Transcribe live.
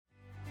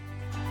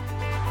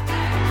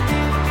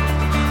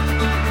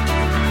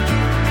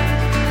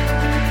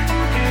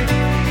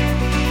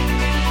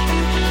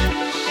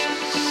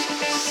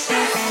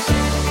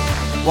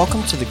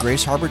Welcome to the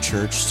Grace Harbor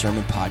Church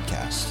Sermon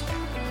Podcast.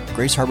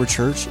 Grace Harbor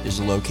Church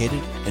is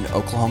located in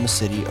Oklahoma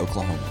City,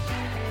 Oklahoma.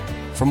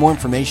 For more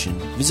information,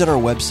 visit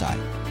our website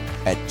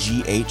at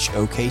ghokc.com.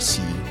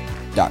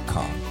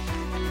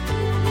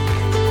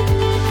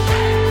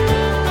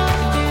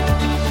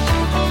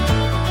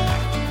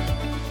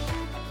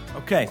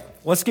 Okay,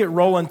 let's get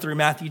rolling through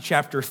Matthew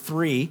chapter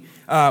 3.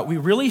 We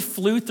really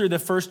flew through the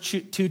first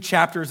two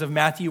chapters of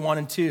Matthew 1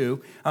 and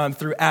 2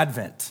 through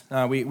Advent.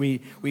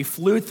 We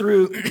flew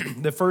through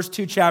the first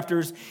two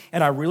chapters,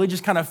 and I really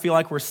just kind of feel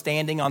like we're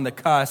standing on the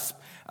cusp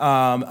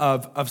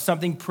of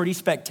something pretty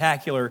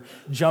spectacular,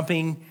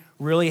 jumping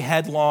really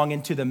headlong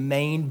into the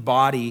main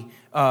body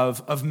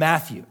of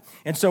Matthew.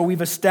 And so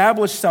we've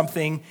established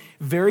something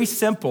very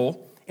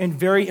simple and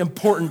very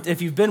important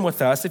if you've been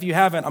with us. If you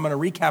haven't, I'm going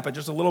to recap it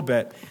just a little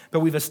bit.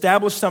 But we've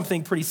established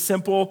something pretty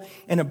simple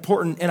and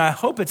important, and I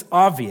hope it's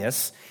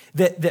obvious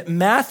that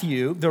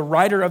Matthew, the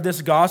writer of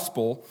this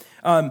gospel,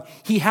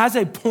 he has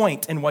a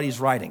point in what he's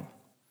writing.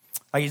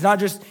 Like he's not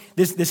just,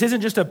 this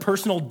isn't just a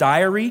personal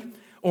diary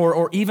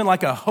or even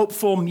like a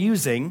hopeful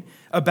musing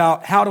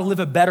about how to live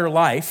a better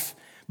life,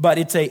 but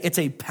it's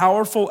a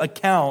powerful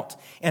account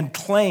and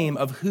claim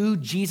of who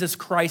Jesus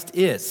Christ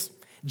is.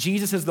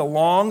 Jesus is the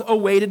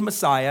long-awaited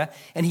Messiah,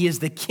 and he is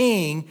the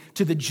king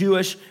to the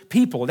Jewish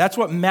people. That's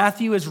what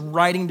Matthew is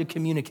writing to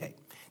communicate,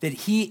 that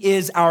he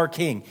is our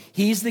king.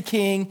 He's the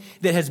king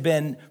that has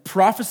been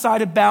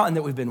prophesied about and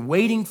that we've been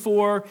waiting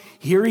for.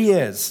 Here he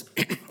is.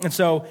 And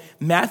so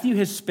Matthew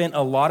has spent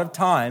a lot of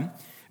time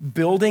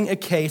building a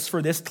case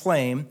for this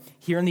claim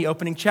here in the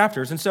opening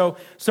chapters. And so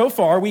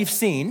far we've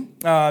seen,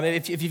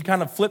 if you've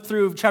kind of flipped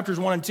through chapters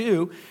 1 and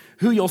 2,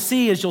 who you'll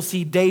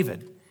see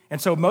David. And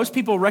so most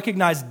people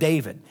recognize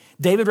David.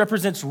 David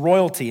represents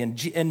royalty,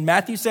 and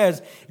Matthew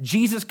says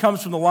Jesus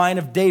comes from the line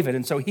of David,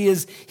 and so he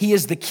is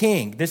the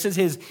king. This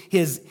is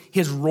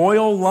his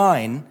royal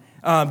line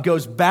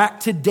goes back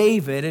to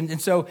David,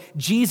 and so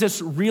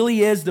Jesus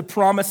really is the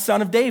promised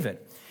son of David.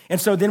 And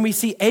so then we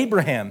see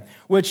Abraham,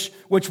 which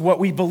what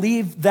we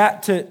believe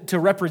that to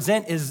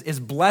represent is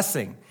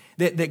blessing.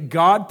 That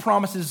God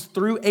promises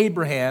through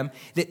Abraham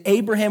that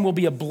Abraham will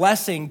be a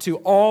blessing to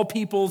all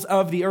peoples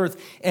of the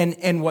earth.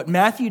 And what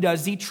Matthew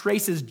does, he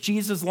traces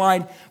Jesus'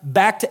 line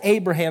back to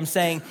Abraham,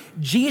 saying,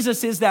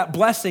 Jesus is that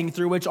blessing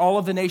through which all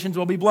of the nations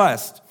will be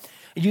blessed.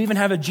 You even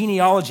have a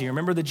genealogy.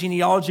 Remember the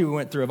genealogy we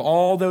went through of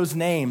all those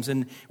names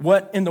and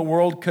what in the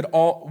world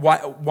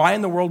why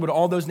in the world would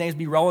all those names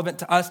be relevant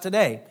to us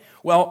today?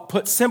 Well,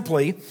 put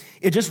simply,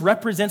 it just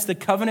represents the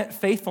covenant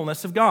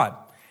faithfulness of God.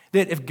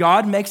 That if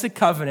God makes a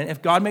covenant,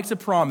 if God makes a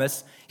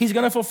promise, he's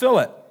going to fulfill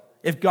it.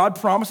 If God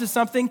promises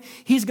something,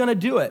 he's going to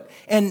do it.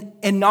 And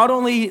not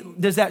only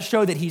does that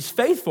show that he's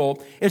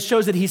faithful, it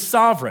shows that he's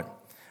sovereign.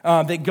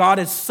 That God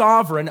is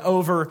sovereign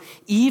over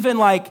even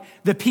like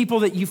the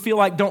people that you feel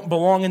like don't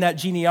belong in that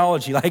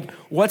genealogy. Like,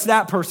 what's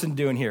that person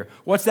doing here?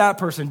 What's that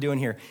person doing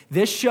here?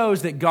 This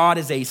shows that God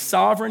is a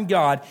sovereign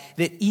God,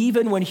 that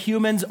even when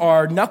humans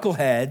are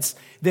knuckleheads,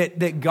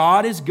 that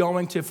God is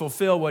going to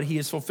fulfill what he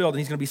has fulfilled, and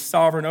he's going to be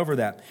sovereign over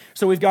that.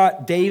 So we've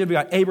got David, we've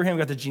got Abraham,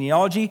 we've got the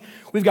genealogy.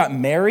 We've got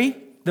Mary,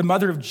 the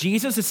mother of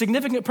Jesus, a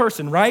significant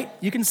person, right?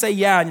 You can say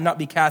yeah and not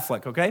be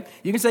Catholic, okay?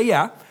 You can say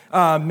yeah.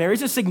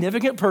 Mary's a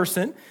significant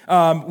person.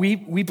 We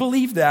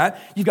believe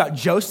that. You've got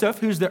Joseph,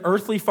 who's the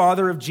earthly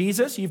father of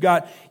Jesus. You've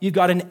got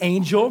an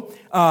angel.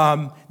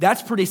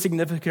 That's pretty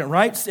significant,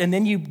 right? And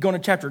then you go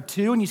into chapter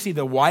 2 and you see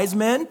the wise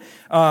men.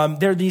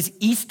 They're these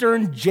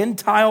Eastern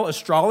Gentile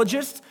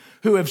astrologists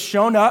who have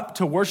shown up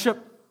to worship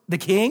the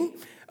king.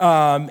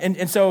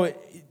 And so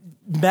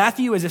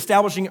Matthew is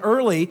establishing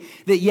early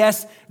that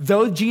yes,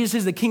 though Jesus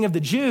is the king of the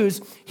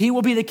Jews, he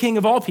will be the king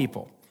of all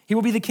people. He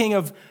will be the king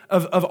of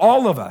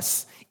all of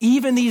us.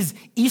 Even these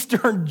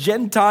Eastern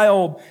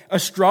Gentile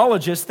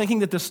astrologists thinking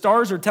that the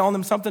stars are telling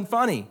them something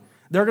funny.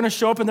 They're going to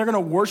show up and they're going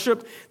to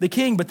worship the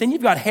king. But then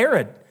you've got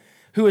Herod,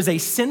 who is a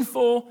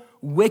sinful,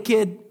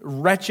 wicked,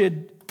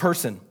 wretched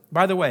person.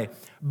 By the way,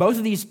 both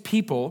of these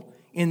people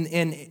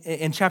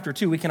in chapter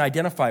 2 we can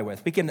identify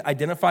with. We can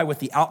identify with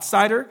the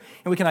outsider,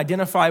 and we can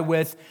identify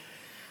with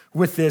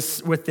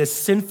this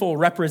sinful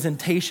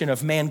representation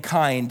of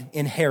mankind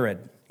in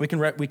Herod. We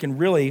can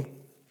really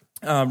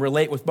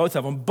relate with both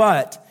of them.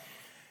 But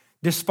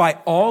despite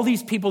all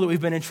these people that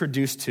we've been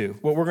introduced to,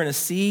 what we're going to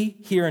see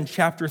here in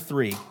chapter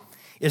 3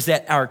 is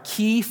that our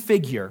key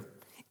figure,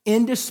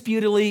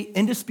 indisputably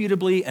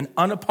and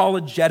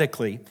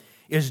unapologetically,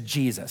 is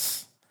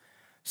Jesus.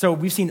 So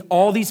we've seen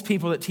all these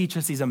people that teach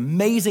us these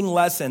amazing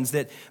lessons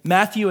that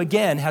Matthew,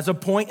 again, has a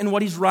point in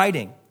what he's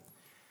writing.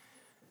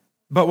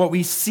 But what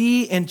we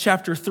see in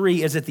chapter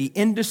 3 is that the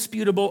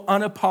indisputable,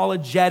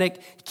 unapologetic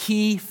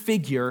key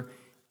figure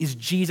is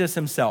Jesus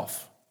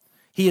himself.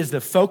 He is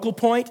the focal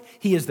point,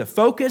 he is the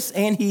focus,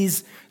 and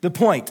he's the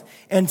point.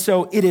 And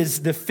so it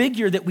is the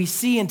figure that we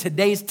see in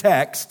today's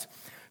text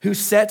who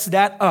sets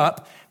that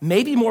up,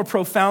 maybe more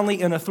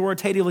profoundly and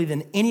authoritatively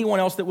than anyone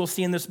else that we'll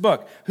see in this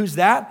book. Who's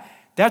that?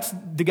 That's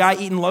the guy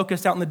eating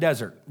locusts out in the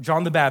desert,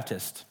 John the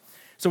Baptist.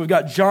 So we've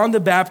got John the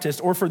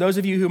Baptist, or for those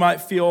of you who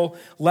might feel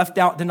left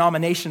out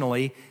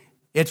denominationally,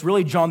 it's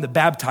really John the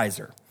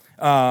Baptizer.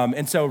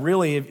 And so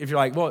really, if you're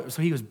like, well,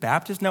 so he was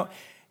Baptist? No.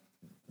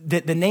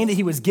 The name that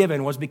he was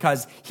given was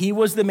because he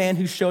was the man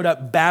who showed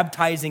up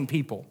baptizing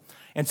people.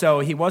 And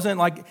so he wasn't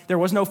like, there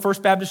was no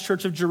First Baptist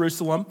Church of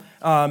Jerusalem.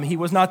 He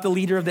was not the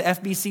leader of the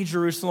FBC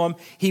Jerusalem.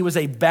 He was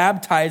a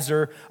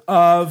baptizer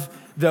of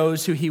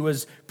those who he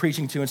was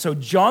preaching to. And so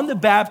John the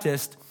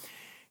Baptist,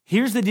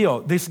 here's the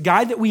deal. This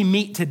guy that we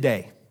meet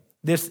today,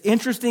 this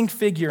interesting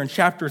figure in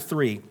chapter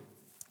 3,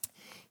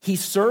 he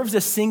serves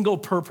a single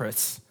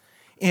purpose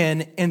in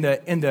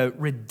the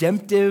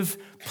redemptive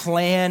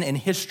plan and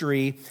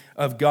history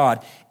of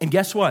God. And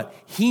guess what?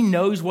 He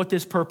knows what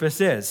this purpose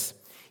is.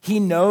 He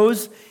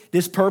knows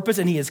this purpose,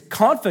 and he is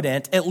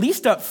confident, at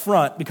least up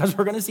front, because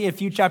we're going to see a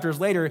few chapters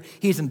later,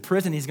 he's in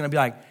prison. He's going to be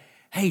like,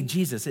 hey,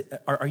 Jesus,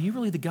 are you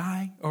really the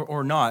guy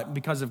or not,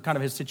 because of kind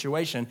of his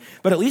situation?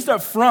 But at least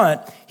up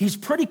front, he's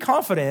pretty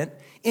confident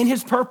in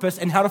his purpose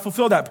and how to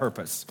fulfill that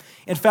purpose.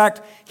 In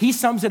fact, he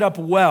sums it up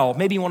well.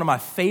 Maybe one of my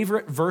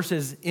favorite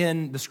verses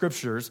in the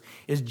scriptures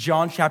is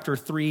John chapter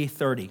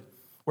 3:30,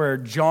 where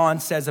John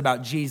says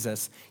about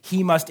Jesus,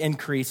 he must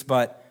increase,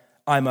 but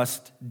I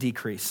must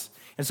decrease.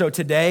 And so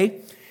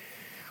today,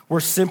 we're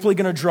simply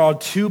going to draw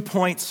 2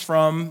 points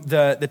from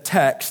the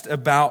text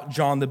about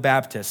John the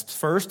Baptist.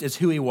 First is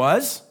who he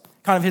was,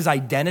 kind of his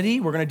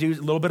identity. We're going to do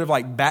a little bit of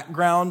like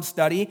background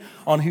study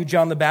on who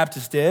John the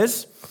Baptist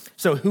is.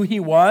 So who he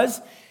was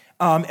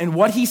and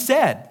what he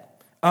said.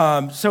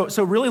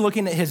 So really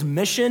looking at his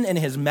mission and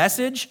his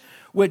message,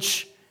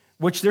 which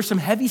there's some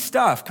heavy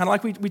stuff, kind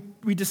of like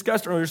we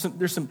discussed earlier.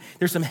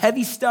 There's some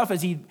heavy stuff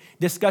as he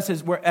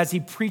discusses, as he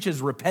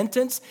preaches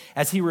repentance,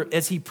 as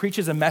he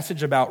preaches a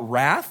message about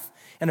wrath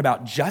and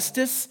about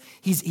justice.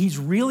 He's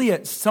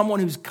really someone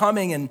who's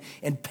coming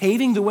and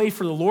paving the way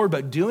for the Lord,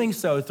 but doing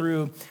so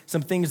through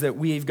some things that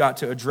we've got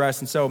to address.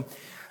 And so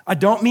I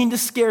don't mean to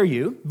scare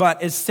you,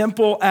 but as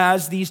simple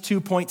as these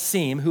 2 points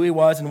seem, who he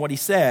was and what he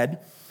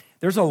said,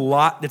 there's a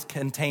lot that's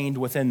contained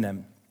within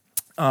them.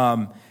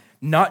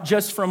 Not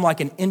just from like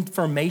an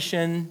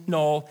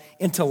informational,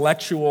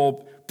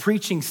 intellectual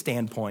preaching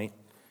standpoint.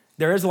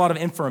 There is a lot of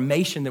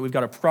information that we've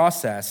got to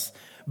process,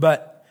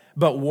 but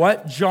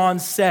what John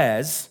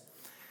says,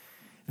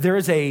 there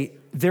is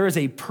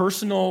a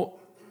personal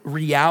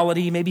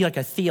reality, maybe like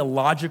a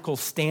theological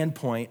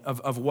standpoint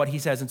of what he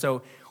says. And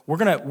so we're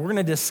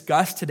gonna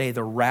discuss today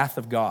the wrath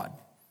of God.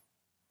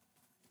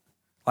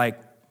 Like,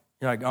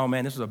 you're like, oh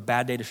man, this was a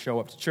bad day to show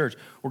up to church.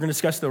 We're gonna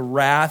discuss the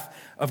wrath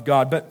of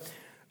God. But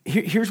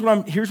here's what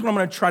I'm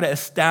gonna try to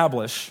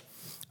establish,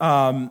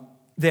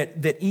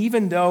 that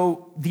even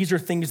though these are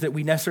things that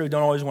we necessarily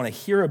don't always want to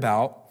hear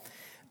about,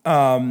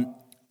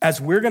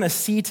 as we're gonna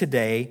see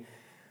today,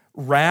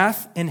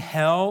 wrath and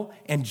hell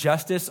and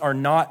justice are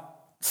not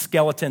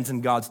skeletons in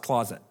God's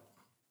closet.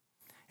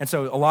 And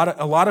so a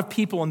lot of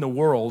people in the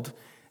world,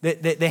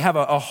 they have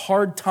a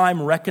hard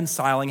time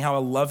reconciling how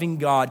a loving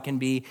God can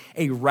be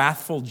a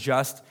wrathful,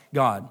 just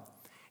God.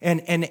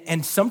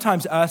 And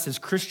sometimes us as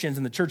Christians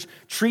in the church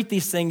treat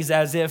these things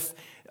as if,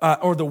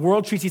 or the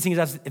world treats these things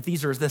as if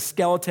these are the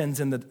skeletons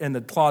in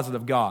the closet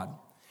of God.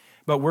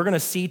 But we're going to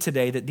see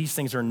today that these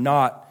things are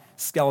not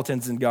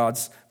skeletons in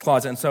God's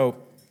closet. And so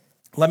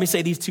let me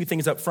say these 2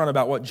 things up front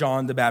about what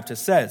John the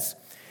Baptist says.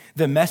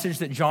 The message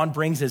that John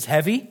brings is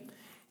heavy,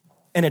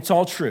 and it's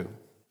all true.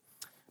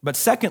 But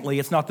secondly,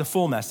 it's not the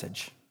full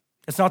message.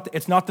 It's not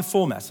the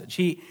full message.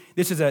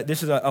 This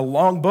is a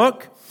long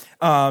book.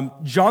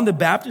 John the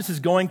Baptist is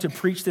going to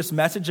preach this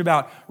message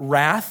about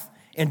wrath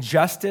and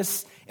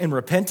justice and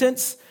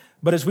repentance.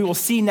 But as we will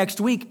see next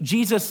week,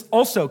 Jesus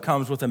also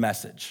comes with a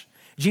message.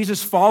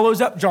 Jesus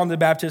follows up John the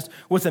Baptist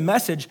with a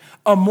message,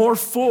 a more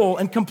full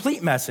and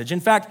complete message. In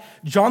fact,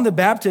 John the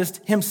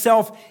Baptist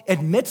himself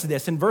admits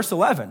this in verse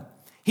 11.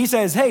 He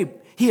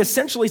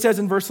essentially says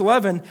in verse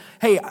 11,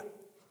 hey,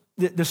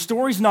 the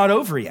story's not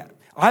over yet.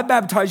 I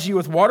baptize you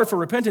with water for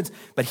repentance,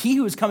 but he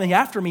who is coming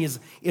after me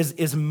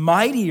is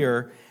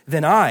mightier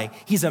than I.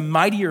 He's a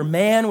mightier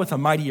man with a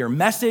mightier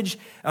message,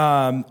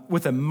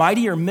 with a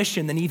mightier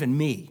mission than even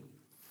me.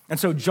 And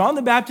so John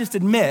the Baptist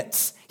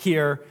admits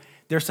here,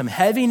 there's some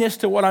heaviness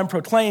to what I'm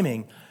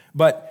proclaiming,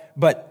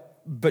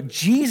 but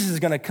Jesus is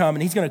going to come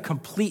and he's going to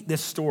complete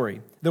this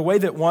story. The way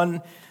that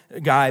one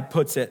guy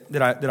puts it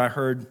that I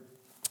heard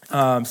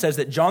says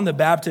that John the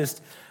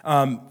Baptist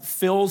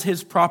fills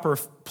his proper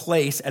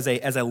place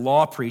as a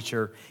law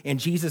preacher, and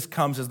Jesus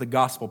comes as the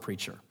gospel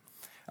preacher.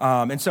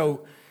 And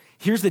so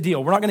here's the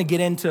deal. We're not going to get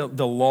into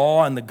the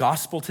law and the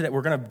gospel today.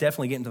 We're going to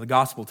definitely get into the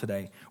gospel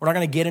today. We're not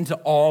going to get into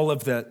all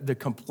of the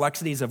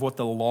complexities of what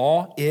the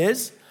law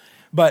is.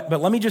 But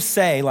let me just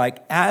say,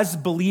 like, as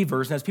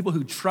believers and as people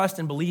who trust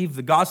and believe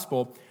the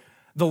gospel,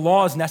 the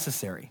law is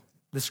necessary.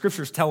 The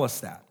scriptures tell us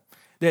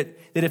that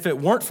if it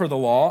weren't for the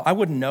law, I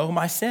wouldn't know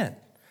my sin.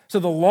 So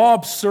the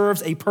law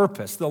serves a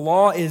purpose. The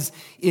law is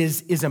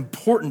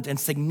important and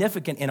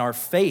significant in our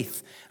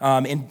faith,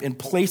 in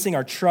placing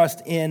our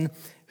trust in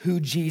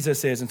who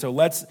Jesus is. And so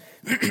let's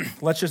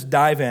just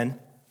dive in.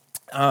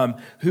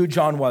 who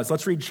John was.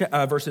 Let's read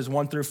verses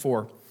 1 through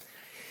 4.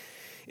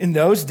 In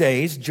those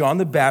days, John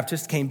the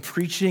Baptist came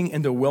preaching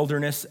in the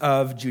wilderness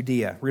of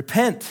Judea.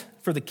 Repent,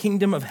 for the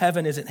kingdom of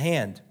heaven is at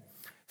hand.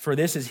 For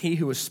this is he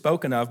who was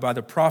spoken of by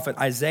the prophet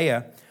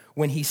Isaiah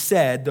when he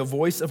said, the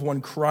voice of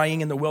one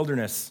crying in the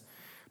wilderness,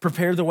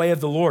 prepare the way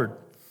of the Lord,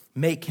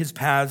 make his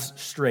paths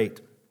straight.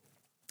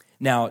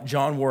 Now,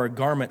 John wore a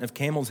garment of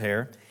camel's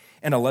hair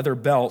and a leather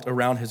belt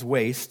around his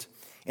waist,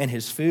 and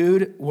his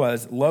food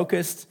was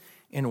locusts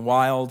and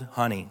wild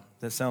honey.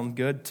 Does that sound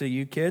good to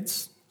you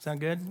kids? Sound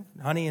good?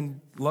 Honey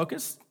and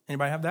locusts?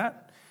 Anybody have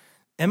that?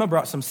 Emma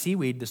brought some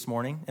seaweed this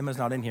morning. Emma's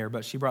not in here,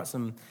 but she brought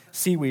some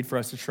seaweed for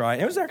us to try.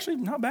 It was actually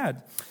not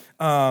bad.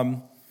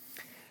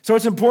 So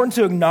it's important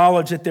to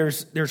acknowledge that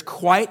there's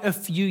quite a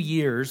few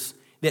years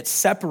that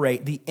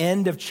separate the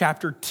end of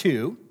chapter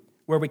 2,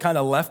 where we kind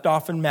of left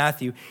off in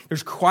Matthew.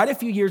 There's quite a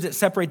few years that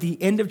separate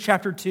the end of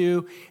chapter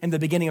 2 and the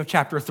beginning of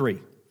chapter 3.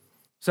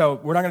 So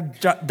we're not going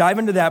to dive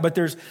into that, but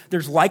there's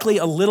likely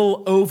a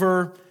little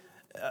over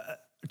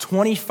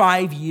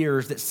 25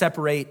 years that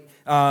separate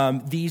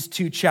these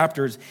two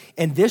chapters.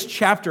 And this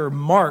chapter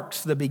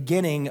marks the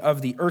beginning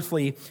of the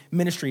earthly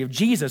ministry of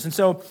Jesus. And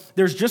so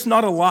there's just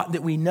not a lot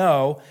that we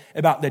know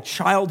about the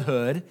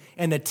childhood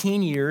and the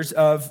teen years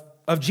of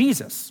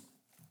Jesus.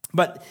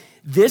 But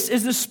this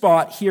is the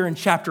spot here in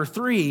chapter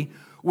 3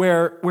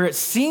 where it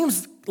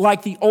seems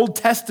like the Old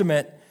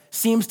Testament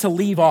seems to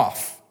leave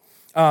off.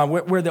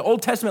 Where the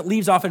Old Testament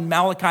leaves off in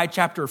Malachi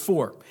chapter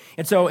 4.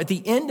 And so at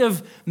the end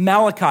of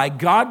Malachi,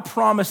 God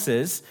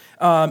promises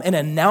and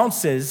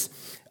announces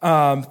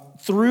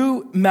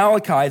through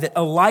Malachi that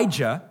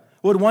Elijah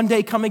would one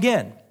day come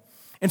again.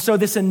 And so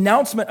this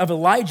announcement of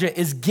Elijah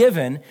is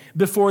given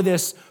before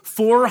this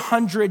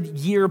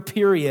 400-year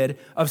period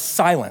of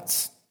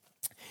silence.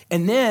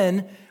 And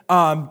then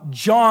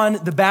John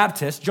the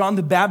Baptist, John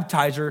the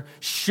Baptizer,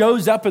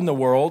 shows up in the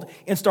world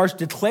and starts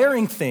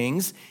declaring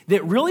things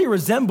that really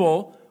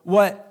resemble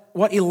what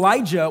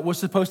Elijah was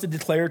supposed to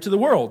declare to the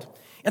world.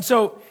 And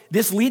so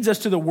this leads us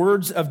to the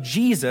words of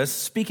Jesus,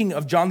 speaking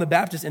of John the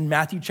Baptist in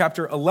Matthew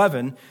chapter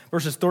 11,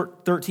 verses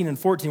 13 and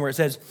 14, where it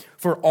says,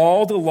 For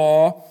all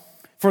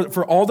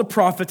the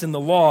prophets in the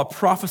law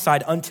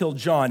prophesied until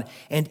John,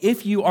 and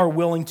if you are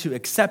willing to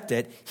accept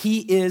it, he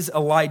is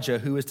Elijah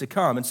who is to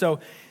come. And so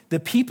the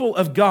people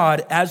of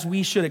God, as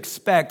we should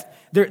expect,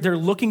 they're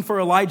looking for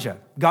Elijah.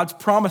 God's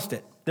promised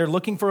it. They're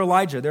looking for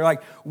Elijah. They're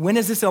like, when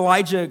is this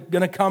Elijah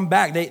going to come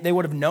back? They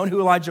would have known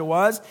who Elijah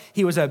was.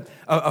 He was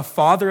a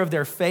father of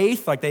their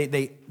faith. Like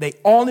they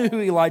all knew who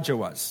Elijah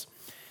was.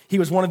 He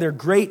was one of their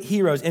great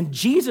heroes. And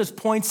Jesus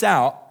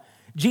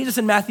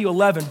in Matthew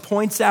 11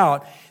 points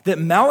out that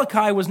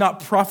Malachi was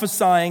not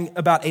prophesying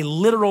about a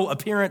literal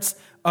appearance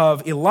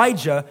of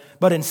Elijah,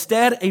 but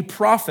instead a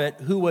prophet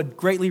who would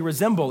greatly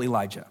resemble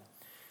Elijah,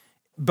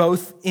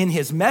 both in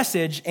his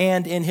message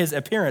and in his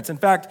appearance. In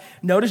fact,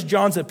 notice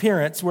John's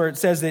appearance where it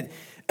says in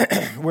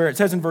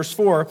verse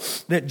 4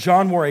 that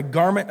John wore a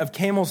garment of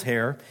camel's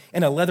hair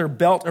and a leather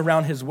belt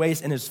around his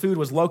waist, and his food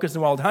was locusts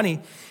and wild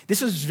honey.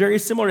 This is very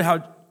similar to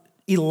how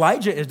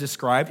Elijah is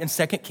described in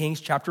 2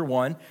 Kings chapter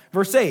 1,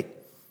 verse 8,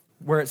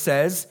 where it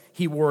says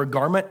he wore a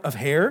garment of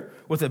hair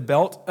with a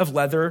belt of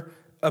leather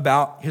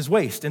about his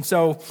waist. And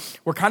so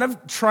we're kind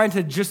of trying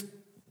to just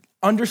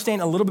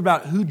understand a little bit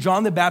about who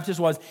John the Baptist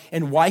was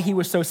and why he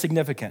was so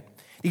significant.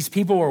 These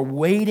people were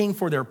waiting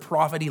for their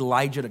prophet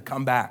Elijah to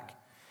come back.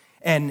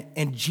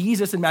 And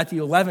Jesus in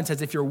Matthew 11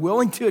 says, if you're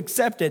willing to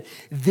accept it,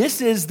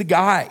 this is the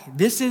guy.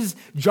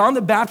 John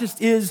the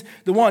Baptist is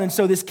the one. And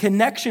so this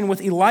connection with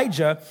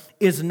Elijah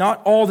is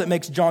not all that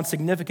makes John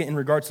significant in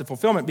regards to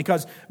fulfillment,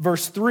 because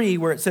verse 3,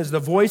 where it says, the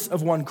voice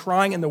of one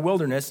crying in the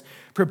wilderness,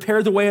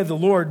 prepare the way of the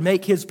Lord,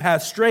 make his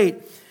path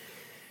straight.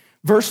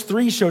 Verse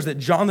 3 shows that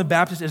John the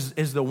Baptist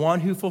is the one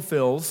who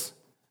fulfills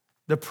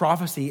the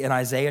prophecy in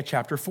Isaiah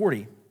chapter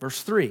 40,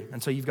 verse 3.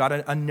 And so you've got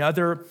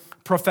another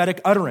prophetic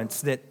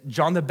utterance that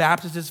John the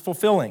Baptist is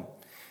fulfilling.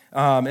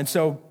 And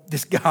so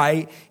this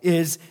guy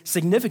is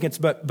significant,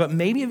 but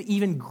maybe of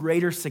even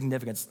greater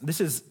significance.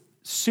 This is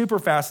super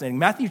fascinating.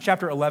 Matthew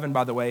chapter 11,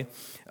 by the way,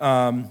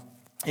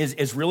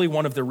 is really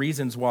one of the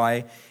reasons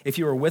why, if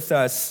you were with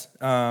us,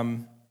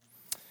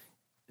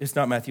 it's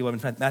not Matthew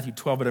 11, it's Matthew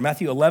 12, but in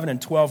Matthew 11 and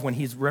 12, when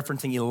he's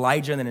referencing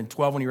Elijah, and then in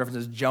 12, when he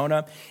references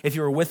Jonah. If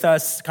you were with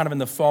us kind of in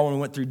the fall when we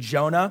went through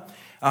Jonah,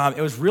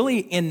 it was really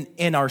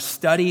in our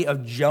study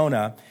of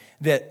Jonah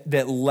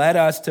that led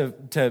us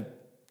to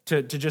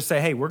just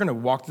say, hey, we're going to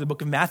walk through the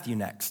book of Matthew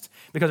next.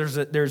 Because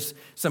there's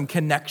some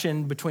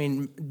connection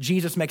between,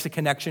 Jesus makes a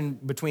connection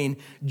between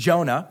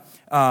Jonah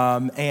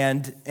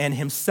and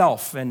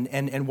himself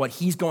and what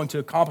he's going to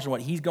accomplish and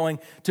what he's going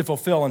to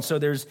fulfill. And so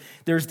there's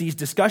these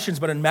discussions,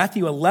 but in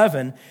Matthew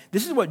 11,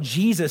 this is what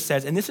Jesus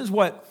says, and this is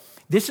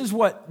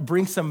what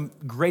brings some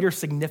greater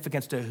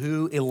significance to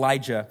who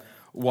Elijah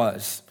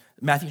was.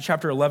 Matthew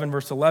chapter 11,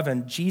 verse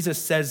 11,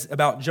 Jesus says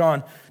about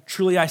John,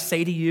 truly I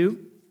say to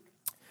you,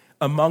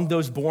 among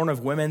those born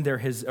of women there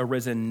has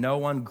arisen no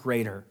one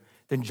greater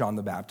than John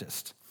the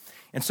Baptist.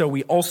 And so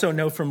we also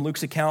know from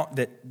Luke's account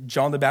that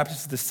John the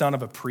Baptist is the son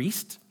of a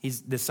priest.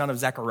 He's the son of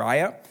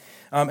Zechariah.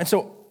 And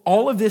so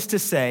all of this to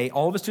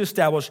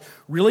establish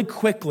really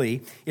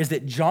quickly is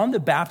that John the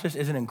Baptist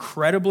is an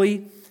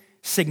incredibly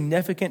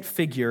significant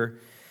figure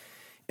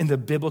in the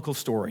biblical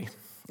story.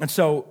 And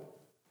so,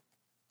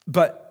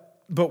 but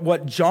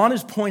what John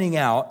is pointing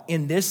out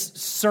in this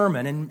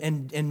sermon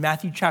in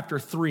Matthew chapter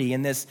 3,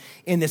 in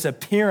this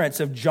appearance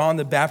of John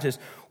the Baptist,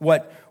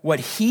 what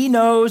he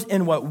knows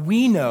and what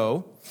we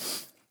know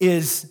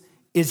is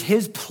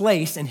his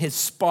place and his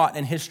spot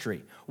in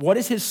history. What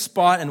is his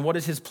spot and what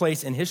is his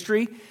place in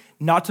history?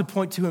 Not to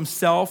point to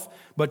himself,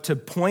 but to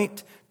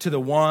point to the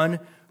one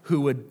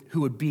who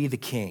would be the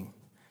king.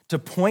 To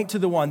point to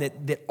the one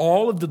that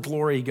all of the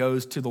glory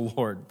goes to the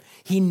Lord.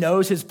 He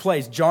knows his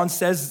place. John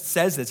says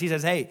this. He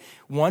says, hey,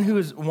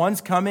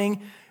 one's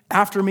coming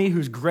after me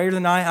who's greater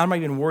than I. I'm not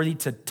even worthy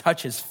to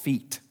touch his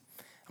feet.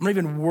 I'm not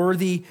even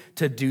worthy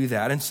to do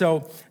that. And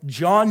so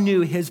John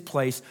knew his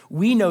place.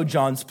 We know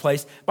John's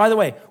place. By the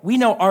way, we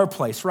know our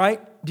place,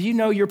 right? Do you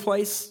know your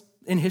place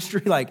in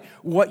history? Like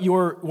what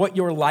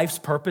your life's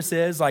purpose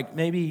is? Like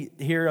maybe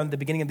here on the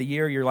beginning of the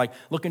year, you're like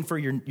looking for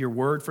your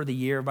word for the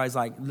year. Everybody's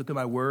like, look at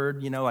my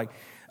word,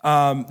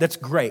 that's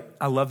great.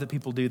 I love that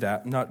people do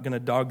that. I'm not going to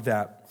dog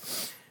that.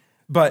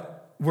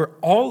 But we're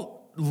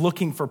all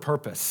looking for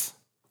purpose.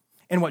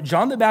 And what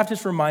John the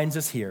Baptist reminds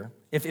us here,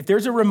 if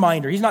there's a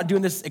reminder, he's not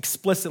doing this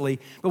explicitly,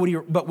 but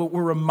what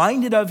we're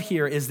reminded of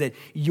here is that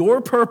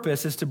your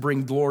purpose is to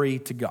bring glory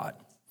to God.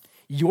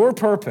 Your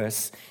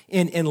purpose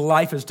in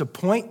life is to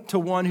point to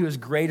one who is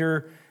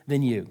greater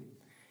than you,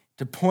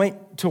 to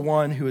point to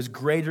one who is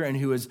greater and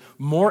who is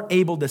more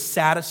able to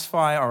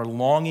satisfy our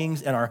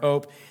longings and our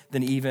hope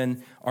than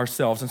even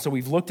ourselves. And so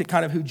we've looked at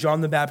kind of who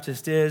John the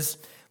Baptist is.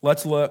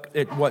 Let's look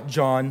at what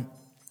John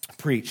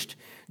preached.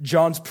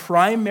 John's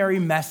primary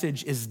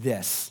message is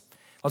this.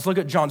 Let's look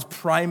at John's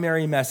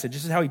primary message.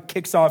 This is how he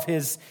kicks off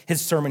his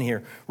sermon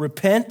here.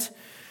 Repent,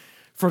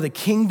 for the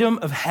kingdom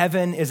of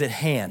heaven is at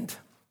hand.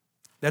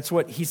 That's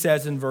what he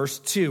says in verse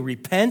 2.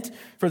 Repent,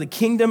 for the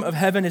kingdom of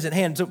heaven is at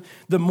hand. So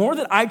the more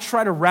that I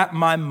try to wrap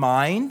my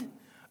mind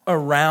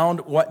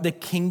around what the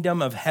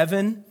kingdom of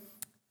heaven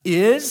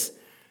is,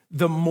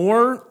 the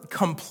more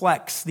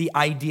complex the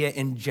idea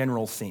in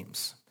general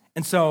seems.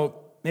 And so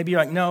maybe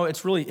you're like, no,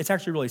 it's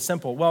actually really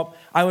simple. Well,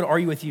 I would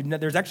argue with you,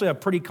 there's actually a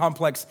pretty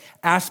complex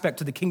aspect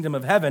to the kingdom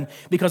of heaven,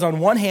 because on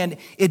one hand,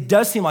 it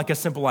does seem like a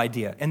simple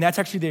idea. And that's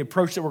actually the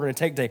approach that we're going to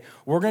take today.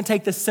 We're going to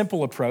take the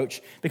simple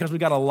approach because we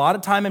got a lot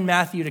of time in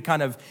Matthew to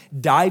kind of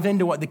dive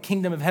into what the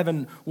kingdom of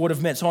heaven would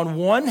have meant. So on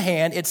one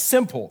hand, it's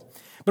simple.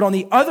 But on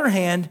the other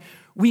hand,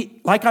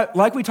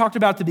 like we talked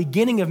about at the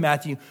beginning of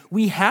Matthew,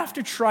 we have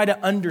to try to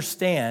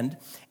understand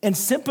and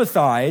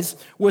sympathize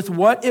with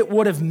what it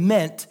would have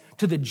meant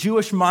to the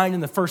Jewish mind in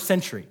the first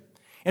century.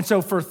 And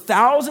so for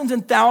thousands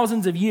and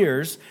thousands of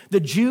years, the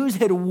Jews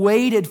had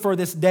waited for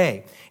this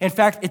day. In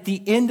fact, at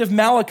the end of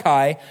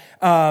Malachi,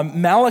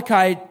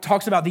 Malachi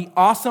talks about the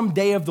awesome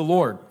day of the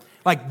Lord.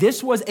 Like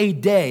this was a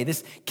day,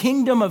 this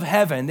kingdom of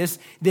heaven, this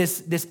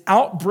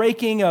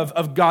outbreaking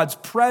of God's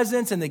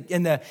presence and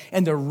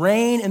the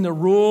reign and the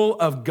rule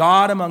of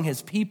God among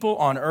his people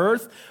on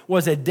earth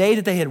was a day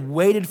that they had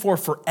waited for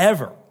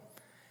forever.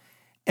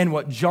 And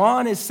what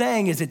John is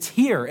saying is it's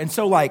here. And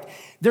so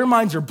their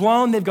minds are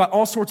blown. They've got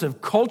all sorts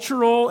of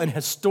cultural and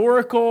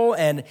historical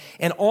and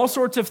all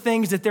sorts of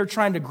things that they're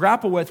trying to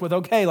grapple with,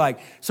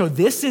 so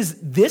this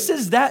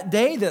is that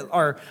day that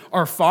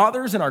our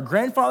fathers and our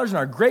grandfathers and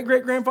our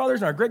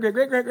great-great-grandfathers and our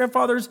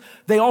great-great-great-great-grandfathers,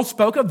 they all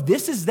spoke of.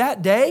 This is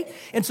that day.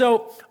 And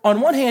so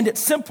on one hand,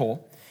 it's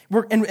simple.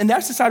 And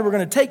that's the side we're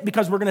going to take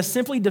because we're going to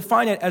simply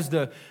define it as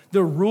the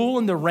rule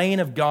and the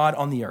reign of God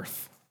on the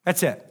earth.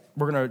 That's it.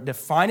 We're going to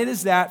define it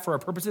as that for our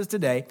purposes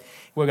today.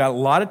 We've got a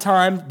lot of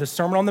time. The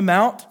Sermon on the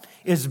Mount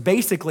is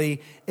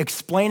basically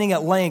explaining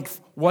at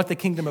length what the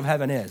kingdom of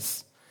heaven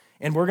is.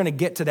 And we're going to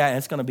get to that, and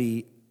it's going to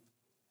be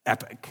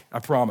epic, I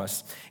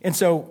promise. And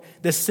so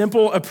the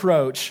simple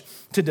approach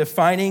to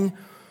defining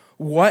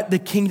what the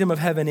kingdom of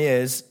heaven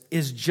is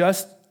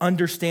just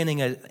understanding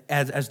it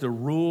as the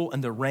rule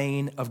and the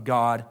reign of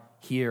God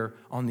here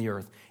on the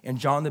earth. And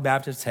John the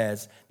Baptist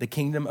says, the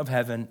kingdom of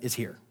heaven is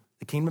here.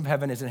 The kingdom of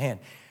heaven is at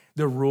hand.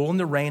 The rule and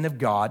the reign of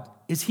God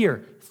is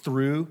here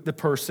through the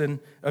person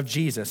of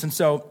Jesus. And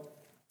so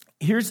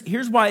here's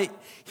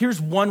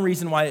one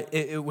reason why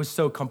it was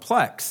so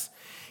complex,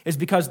 is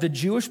because the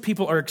Jewish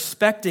people are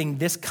expecting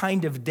this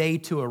kind of day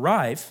to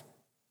arrive.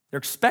 They're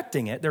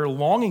expecting it. They're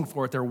longing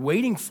for it. They're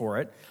waiting for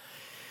it.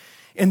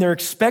 And they're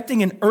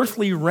expecting an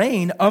earthly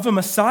reign of a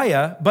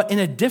Messiah, but in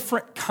a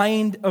different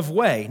kind of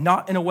way,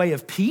 not in a way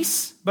of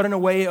peace, but in a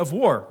way of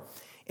war.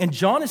 And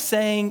John is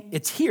saying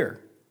it's here.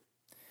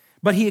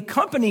 But he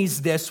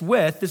accompanies this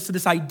with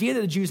this idea that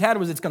the Jews had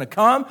was it's going to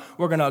come,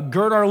 we're going to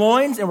gird our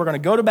loins, and we're going to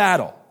go to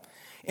battle.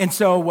 And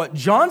so what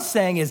John's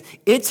saying is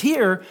it's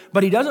here,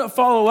 but he doesn't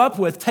follow up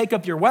with take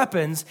up your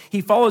weapons.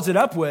 He follows it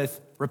up with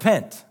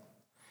repent.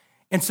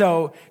 And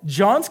so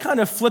John's kind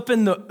of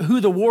flipping who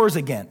the war's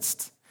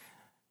against.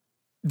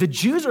 the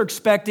Jews are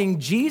expecting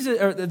Jesus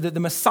or the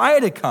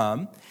Messiah to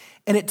come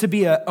and it to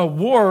be a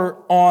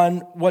war on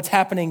what's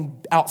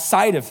happening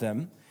outside of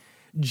them.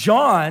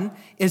 John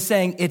is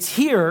saying it's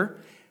here.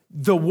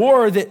 The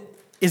war that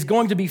is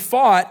going to be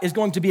fought is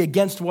going to be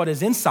against what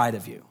is inside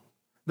of you.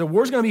 The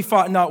war is going to be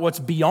fought not what's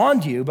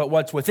beyond you, but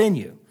what's within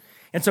you.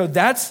 And so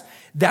that's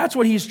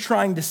what he's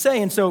trying to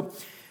say. And so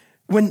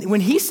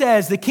when he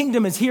says the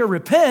kingdom is here,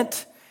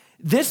 repent,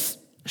 this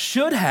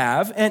should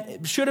have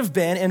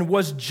been and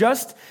was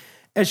just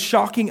as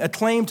shocking a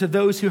claim to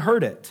those who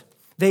heard it.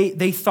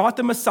 They thought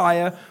the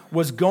Messiah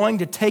was going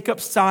to take up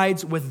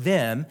sides with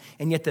them,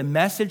 and yet the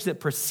message that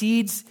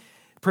precedes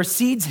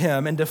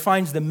him and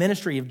defines the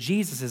ministry of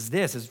Jesus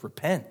is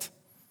repent.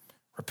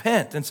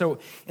 Repent. And so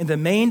in the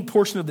main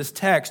portion of this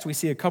text, we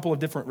see a couple of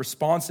different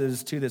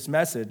responses to this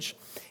message.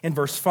 In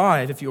verse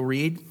 5, if you'll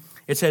read,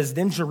 it says,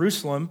 "Then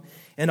Jerusalem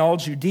and all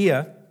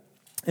Judea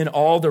and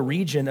all the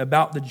region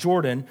about the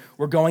Jordan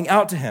were going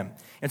out to him."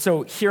 And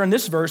so here in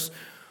this verse,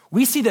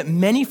 we see that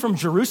many from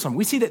Jerusalem,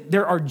 we see that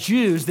there are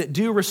Jews that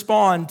do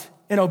respond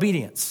in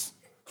obedience.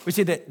 We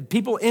see that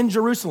people in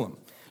Jerusalem.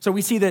 So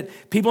we see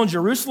that people in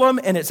Jerusalem,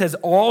 and it says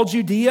all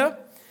Judea,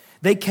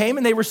 they came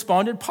and they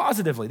responded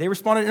positively. They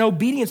responded in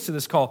obedience to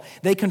this call.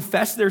 They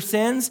confessed their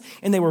sins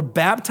and they were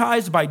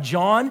baptized by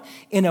John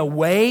in a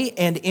way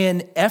and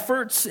in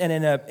efforts and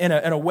in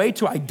a way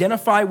to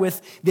identify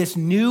with this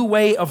new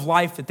way of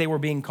life that they were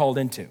being called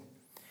into.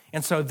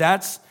 And so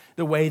that's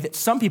the way that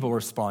some people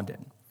responded.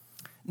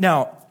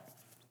 Now,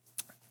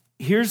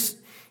 here's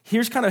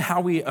kind of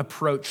how we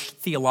approach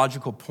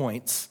theological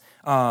points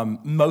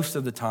most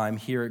of the time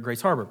here at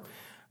Grace Harbor.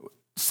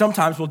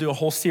 Sometimes we'll do a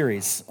whole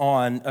series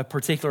on a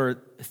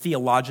particular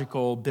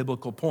theological,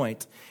 biblical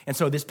point. And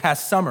so this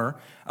past summer,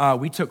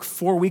 we took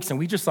 4 weeks and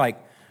we just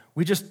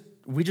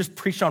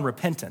preached on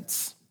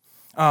repentance.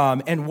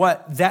 And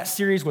what that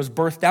series was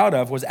birthed out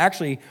of was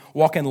actually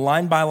walking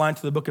line by line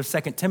through the book of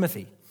 2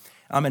 Timothy.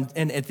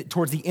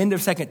 Towards the end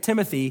of 2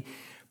 Timothy,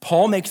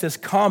 Paul makes this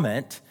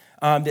comment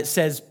that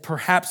says,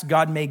 perhaps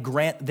God may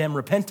grant them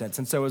repentance.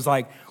 And so it was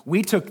like,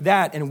 we took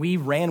that and we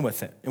ran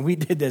with it. And we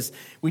did this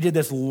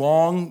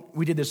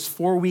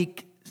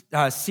 4-week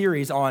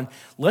series on,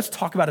 let's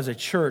talk about as a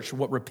church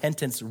what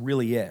repentance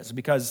really is.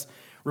 Because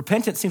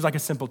repentance seems like a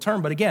simple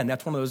term, but again,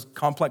 that's one of those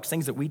complex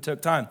things that we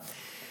took time.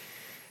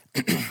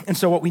 And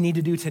so what we need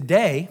to do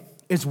today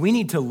is we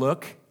need to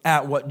look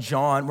at what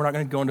John, we're not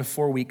going to go into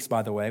 4 weeks,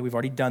 by the way. We've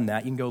already done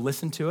that. You can go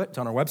listen to it. It's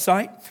on our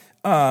website.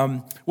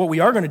 What we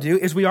are going to do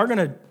is we are going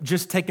to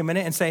just take a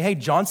minute and say, hey,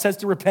 John says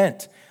to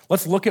repent.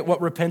 Let's look at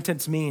what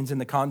repentance means in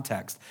the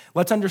context.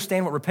 Let's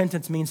understand what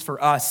repentance means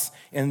for us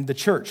in the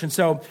church. And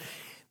so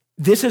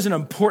this is an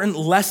important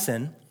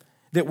lesson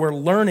that we're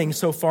learning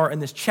so far in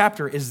this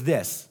chapter is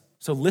this.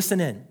 So listen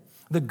in.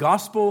 The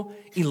gospel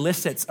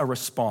elicits a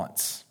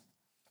response.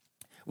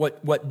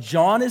 What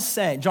John is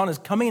saying, John is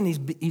coming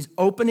and he's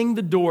opening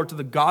the door to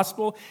the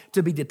gospel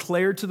to be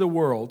declared to the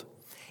world.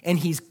 And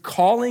he's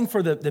calling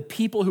for the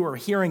people who are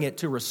hearing it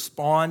to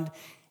respond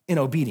in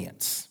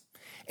obedience.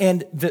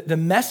 And the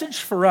message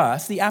for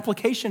us, the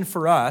application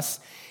for us,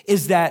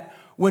 is that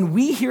when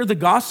we hear the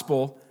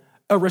gospel,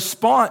 a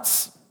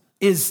response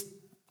is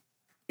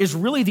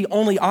really the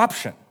only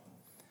option.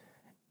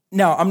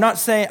 Now, I'm not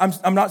saying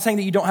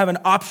that you don't have an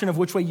option of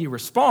which way you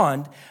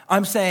respond.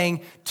 I'm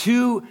saying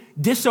to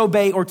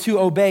disobey or to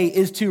obey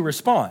is to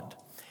respond.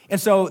 And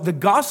so the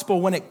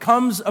gospel, when it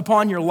comes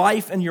upon your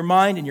life and your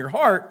mind and your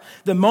heart,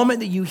 the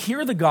moment that you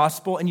hear the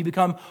gospel and you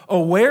become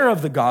aware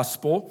of the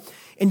gospel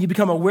and you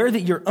become aware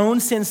that your own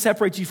sin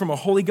separates you from a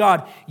holy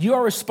God, you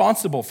are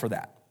responsible for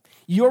that.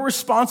 You're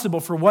responsible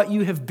for what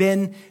you have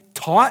been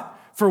taught,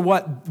 for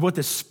what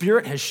the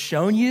Spirit has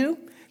shown you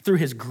through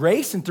His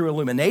grace and through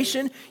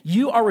illumination.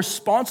 You are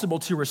responsible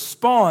to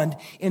respond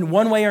in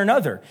one way or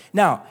another.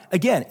 Now,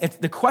 again,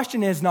 the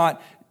question is not,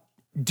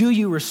 do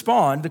you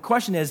respond? The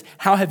question is,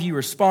 how have you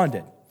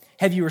responded?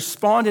 Have you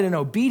responded in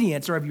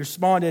obedience or have you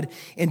responded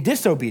in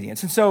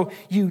disobedience? And so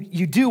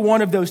you do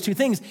one of those two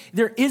things.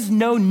 There is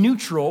no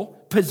neutral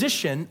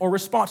position or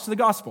response to the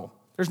gospel.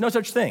 There's no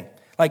such thing.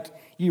 Like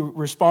you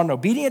respond in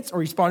obedience or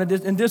you respond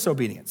in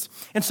disobedience.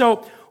 And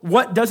so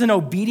what does an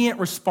obedient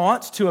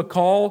response to a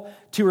call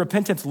to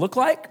repentance look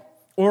like?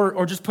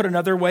 Or just put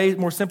another way,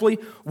 more simply,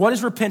 what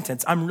is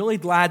repentance? I'm really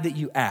glad that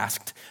you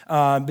asked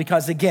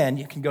because, again,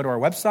 you can go to our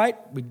website.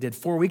 We did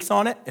 4 weeks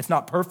on it. It's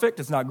not perfect.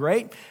 It's not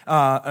great.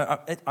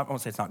 I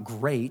won't say it's not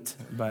great,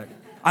 but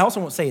I also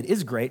won't say it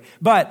is great.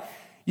 But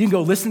you can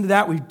go listen to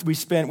that. We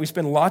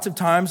spend lots of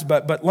times,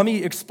 but let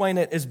me explain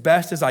it as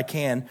best as I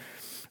can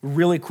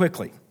really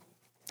quickly.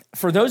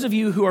 For those of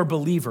you who are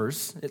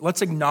believers,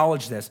 let's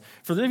acknowledge this.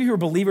 For those of you who are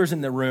believers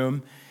in the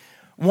room,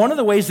 one of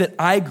the ways that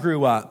I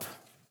grew up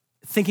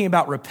thinking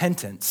about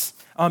repentance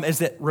is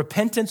that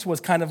repentance was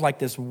kind of like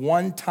this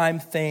one-time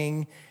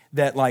thing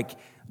that like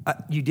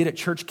you did at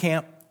church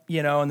camp,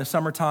 in the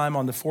summertime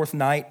on the fourth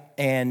night,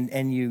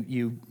 and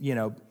you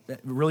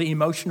really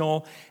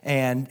emotional,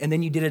 and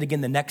then you did it again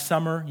the next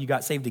summer. You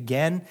got saved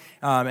again,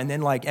 and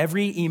then like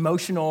every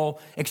emotional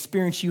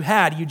experience you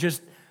had,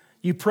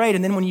 You prayed,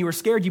 and then when you were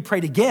scared, you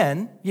prayed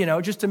again,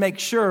 just to make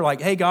sure,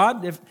 like, hey,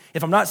 God, if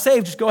I'm not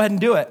saved, just go ahead and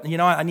do it.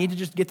 I need to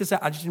just get this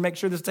out. I just need to make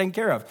sure this is taken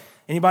care of.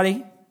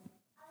 Anybody?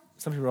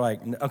 Some people are like,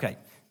 okay,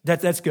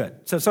 that's good.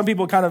 So some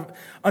people kind of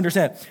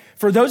understand.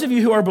 For those of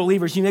you who are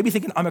believers, you may be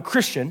thinking, I'm a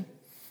Christian.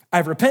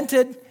 I've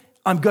repented.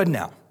 I'm good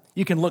now.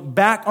 You can look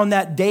back on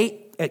that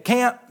date at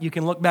camp. You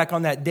can look back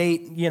on that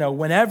date,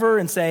 whenever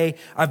and say,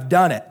 I've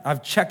done it.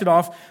 I've checked it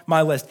off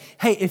my list.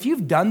 Hey, if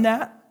you've done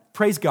that,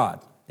 praise God.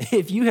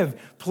 If you have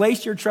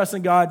placed your trust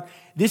in God,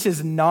 this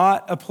is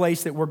not a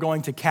place that we're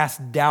going to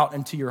cast doubt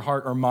into your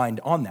heart or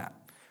mind on that.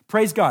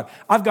 Praise God.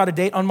 I've got a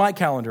date on my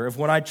calendar of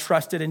when I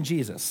trusted in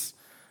Jesus.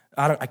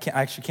 I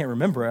actually can't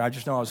remember it. I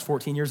just know I was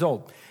 14 years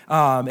old.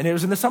 And it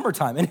was in the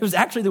summertime. And it was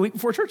actually the week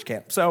before church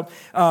camp. So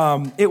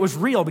it was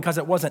real because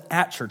it wasn't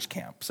at church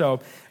camp.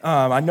 So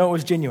I know it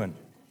was genuine.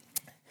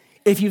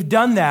 If you've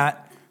done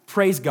that,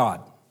 praise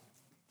God.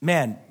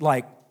 Man,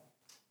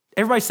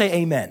 everybody say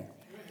amen.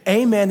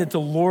 Amen that the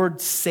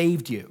Lord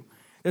saved you,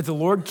 that the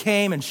Lord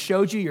came and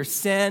showed you your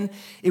sin.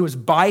 It was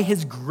by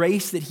his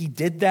grace that he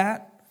did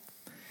that.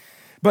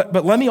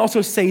 But let me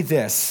also say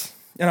this,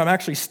 and I'm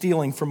actually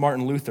stealing from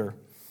Martin Luther.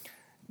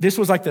 This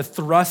was like the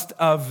thrust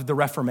of the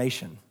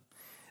Reformation.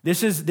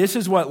 This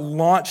is what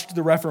launched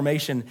the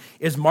Reformation,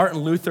 is Martin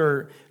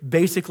Luther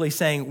basically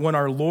saying, when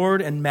our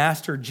Lord and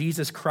Master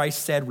Jesus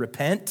Christ said,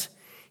 repent,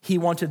 he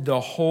wanted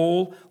the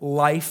whole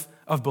life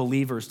of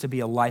believers to be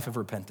a life of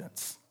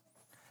repentance.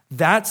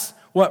 That's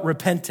what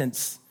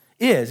repentance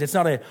is. It's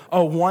not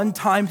a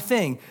one-time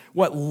thing.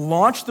 What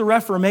launched the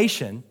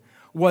Reformation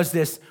was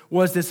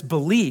this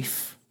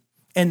belief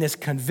and this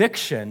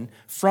conviction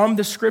from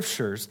the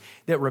scriptures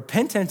that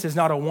repentance is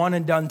not a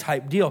one-and-done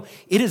type deal.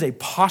 It is a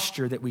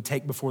posture that we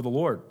take before the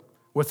Lord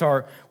with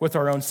our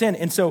own sin.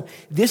 And so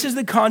this is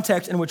the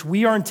context in which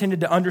we are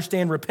intended to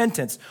understand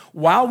repentance.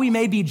 While we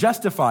may be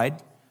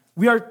justified,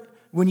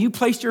 when you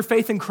placed your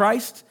faith in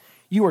Christ,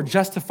 you are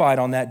justified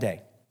on that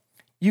day.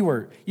 You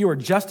are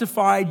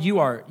justified. You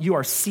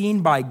are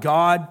seen by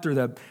God through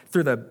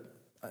the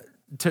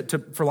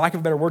for lack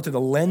of a better word, through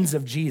the lens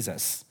of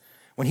Jesus.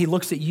 When he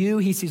looks at you,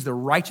 he sees the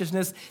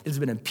righteousness that has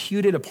been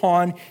imputed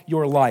upon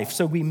your life.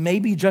 So we may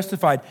be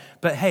justified,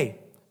 but hey,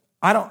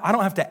 I don't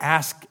have to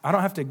ask. I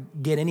don't have to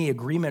get any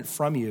agreement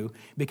from you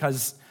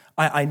because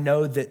I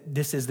know that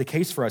this is the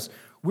case for us.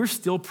 We're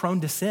still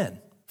prone to sin.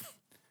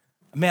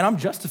 Man, I'm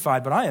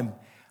justified, but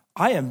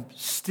I am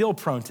still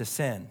prone to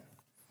sin.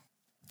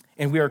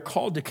 And we are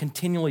called to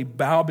continually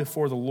bow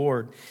before the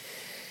Lord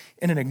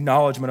in an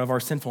acknowledgement of our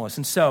sinfulness.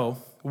 And so,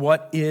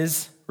 what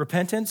is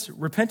repentance?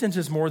 Repentance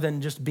is more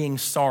than just being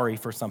sorry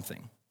for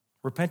something.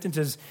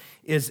 Repentance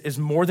is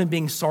more than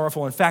being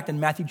sorrowful. In fact, in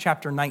Matthew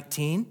chapter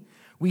 19,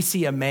 we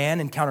see a man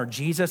encounter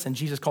Jesus, and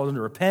Jesus calls him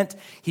to repent.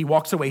 He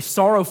walks away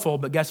sorrowful,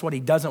 but guess what? He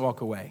doesn't walk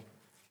away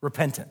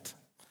repentant.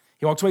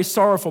 He walks away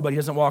sorrowful, but he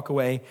doesn't walk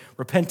away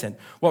repentant.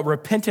 What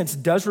repentance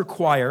does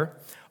require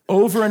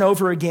over and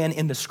over again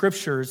in the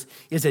scriptures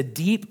is a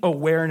deep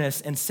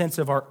awareness and sense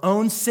of our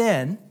own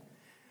sin,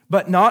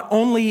 but not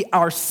only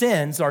our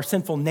sins, our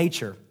sinful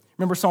nature.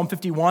 Remember Psalm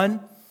 51?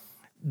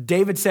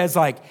 David says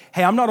hey,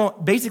 I'm not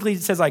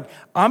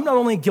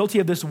only guilty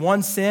of this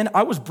one sin,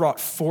 I was brought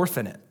forth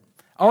in it.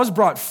 I was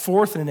brought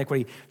forth in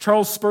iniquity.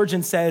 Charles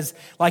Spurgeon says,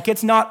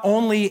 it's not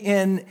only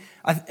in,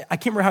 I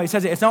can't remember how he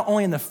says it, it's not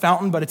only in the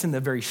fountain, but it's in the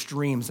very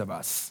streams of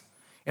us.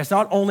 It's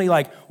not only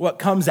what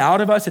comes out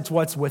of us, it's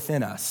what's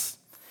within us.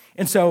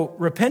 And so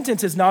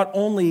repentance is not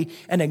only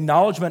an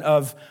acknowledgement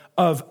of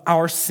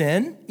our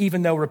sin,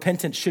 even though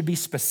repentance should be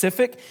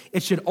specific,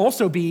 it should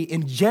also be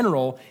in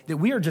general that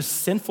we are just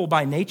sinful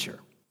by nature,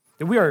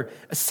 that we are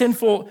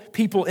sinful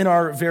people in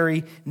our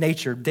very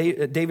nature.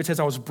 David says,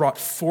 I was brought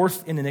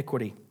forth in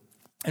iniquity.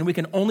 And we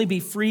can only be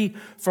free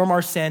from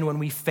our sin when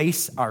we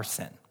face our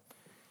sin.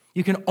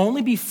 You can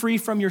only be free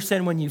from your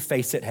sin when you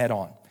face it head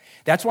on.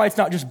 That's why it's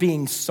not just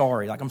being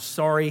sorry. I'm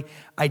sorry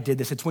I did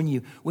this. It's when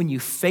you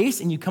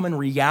face and you come in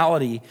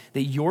reality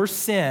that your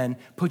sin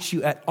puts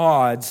you at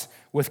odds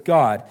with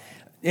God.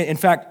 In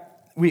fact,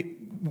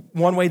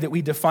 one way that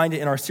we defined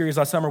it in our series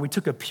last summer, we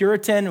took a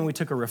Puritan and we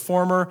took a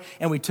reformer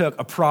and we took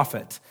a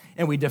prophet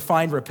and we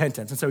defined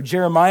repentance. And so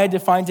Jeremiah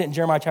defines it in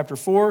Jeremiah chapter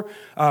 4.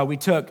 We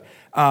took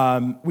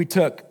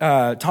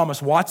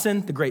Thomas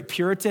Watson, the great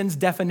Puritan's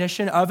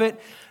definition of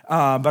it.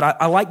 But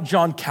I like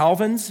John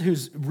Calvin's,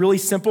 who's really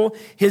simple.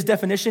 His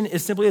definition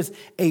is simply as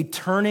a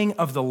turning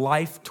of the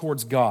life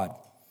towards God.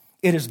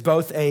 It is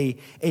both a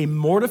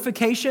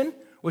mortification,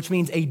 which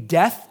means a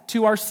death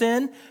to our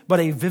sin, but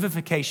a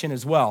vivification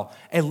as well,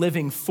 a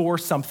living for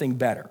something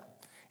better.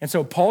 And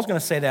so Paul's going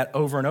to say that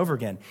over and over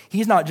again.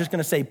 He's not just going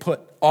to say put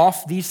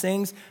off these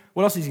things.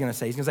 What else is he going to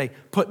say? He's going to say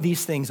put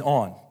these things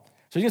on.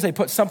 So he's going to say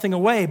put something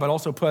away, but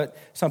also put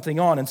something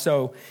on. And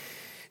so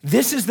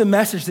this is the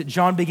message that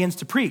John begins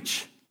to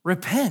preach.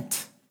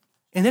 Repent.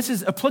 And this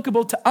is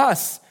applicable to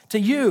us, to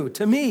you,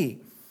 to me.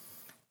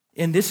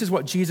 And this is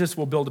what Jesus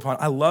will build upon.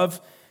 I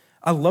love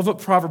what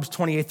Proverbs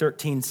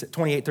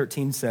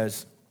 28:13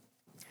 says.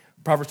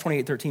 Proverbs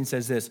 28:13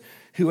 says this,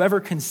 whoever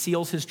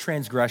conceals his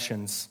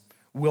transgressions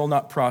will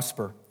not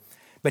prosper,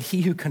 but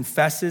he who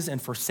confesses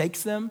and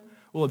forsakes them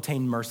will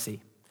obtain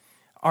mercy.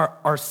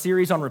 Our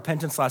series on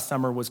repentance last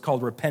summer was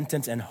called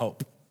Repentance and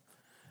Hope.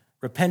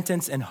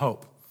 Repentance and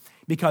hope.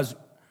 Because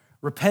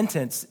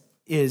repentance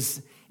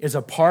is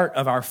a part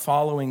of our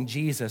following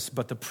Jesus,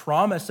 but the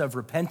promise of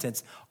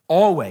repentance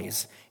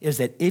always is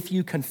that if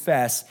you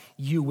confess,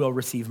 you will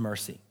receive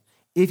mercy.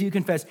 If you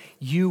confess,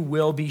 you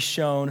will be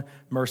shown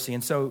mercy.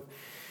 And so,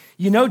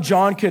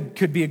 John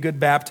could be a good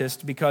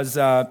Baptist because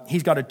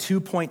he's got a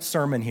 2-point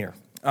sermon here.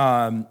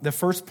 The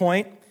first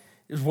point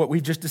is what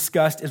we've just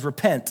discussed is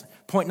repent.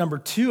 Point number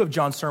 2 of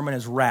John's sermon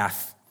is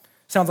wrath.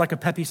 Sounds like a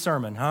peppy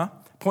sermon, huh?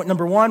 Point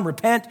number 1,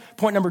 repent.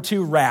 Point number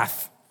 2,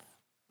 wrath.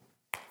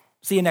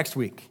 See you next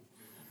week.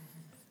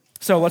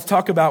 So let's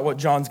talk about what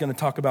John's going to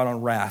talk about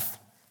on wrath.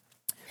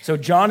 So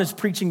John is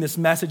preaching this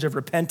message of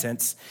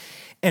repentance,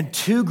 and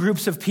 2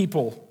 groups of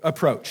people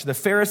approach, the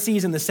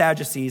Pharisees and the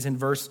Sadducees in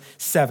verse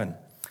 7.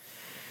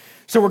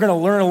 So we're going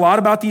to learn a lot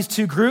about these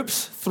 2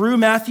 groups through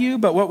Matthew,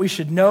 but what we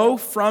should know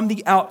from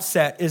the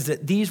outset is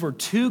that these were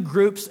 2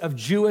 groups of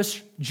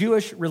Jewish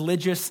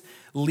religious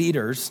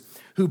leaders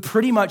who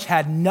pretty much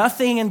had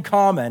nothing in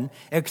common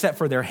except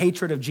for their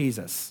hatred of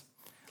Jesus.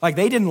 Like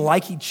they didn't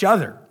like each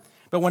other,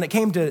 but when it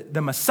came to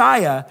the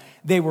Messiah,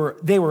 they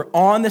were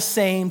on the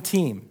same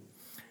team.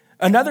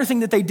 Another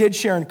thing that they did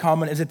share in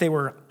common is that they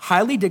were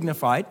highly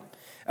dignified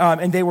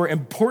and they were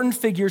important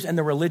figures in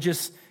the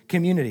religious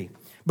community.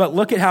 But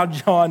look at how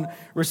John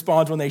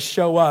responds when they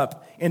show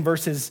up in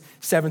verses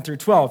 7 through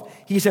 12.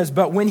 He says,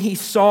 but when he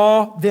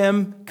saw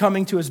them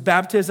coming to his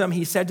baptism,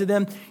 he said to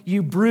them,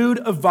 you brood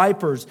of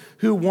vipers,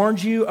 who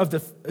warned you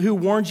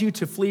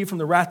to flee from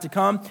the wrath to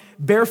come,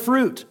 bear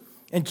fruit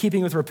in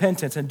keeping with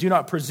repentance, and do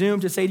not presume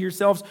to say to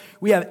yourselves,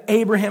 we have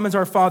Abraham as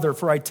our father,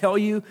 for I tell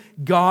you,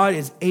 God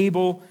is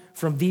able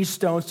from these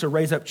stones to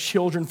raise up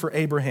children for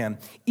Abraham.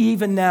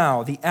 Even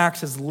now, the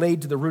axe is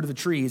laid to the root of the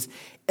trees.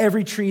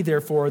 Every tree,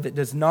 therefore, that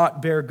does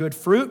not bear good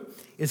fruit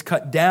is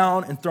cut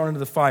down and thrown into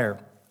the fire.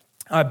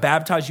 I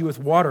baptize you with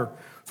water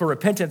for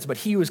repentance, but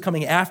he who is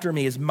coming after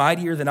me is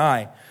mightier than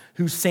I,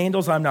 whose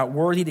sandals I'm not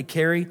worthy to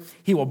carry.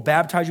 He will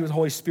baptize you with the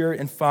Holy Spirit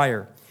and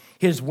fire.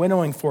 His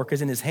winnowing fork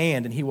is in his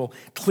hand, and he will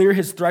clear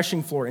his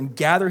threshing floor and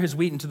gather his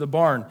wheat into the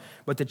barn,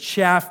 but the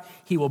chaff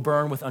he will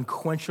burn with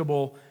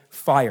unquenchable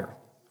fire.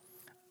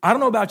 I don't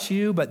know about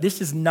you, but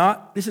this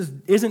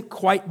isn't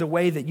quite the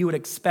way that you would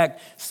expect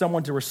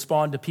someone to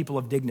respond to people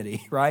of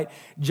dignity, right?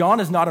 John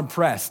is not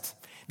impressed.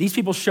 These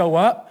people show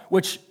up,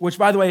 which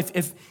by the way,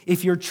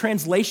 if your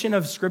translation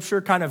of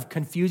scripture kind of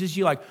confuses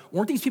you, like,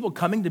 weren't these people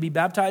coming to be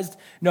baptized?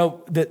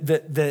 No,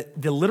 the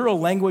literal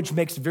language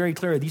makes it very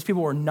clear. These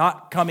people were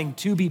not coming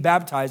to be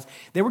baptized.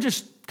 They were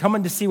just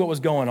coming to see what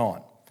was going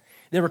on.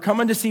 They were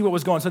coming to see what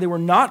was going on. So they were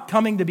not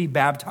coming to be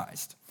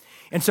baptized.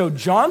 And so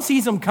John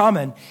sees them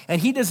coming,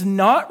 and he does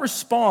not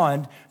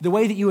respond the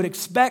way that you would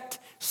expect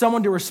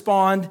someone to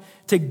respond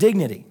to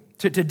dignity,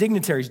 to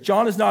dignitaries.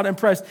 John is not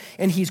impressed,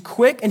 and he's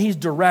quick and he's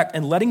direct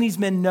in letting these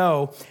men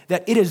know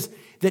that it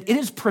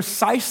is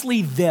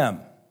precisely them.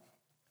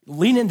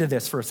 Lean into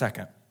this for a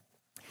second.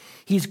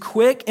 He's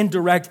quick and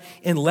direct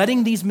in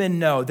letting these men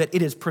know that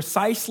it is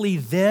precisely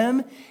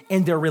them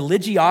and their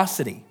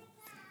religiosity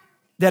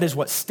that is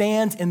what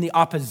stands in the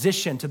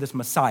opposition to this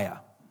Messiah.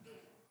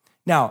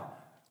 Now,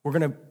 we're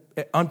going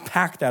to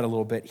unpack that a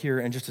little bit here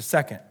in just a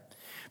second.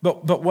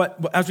 But what,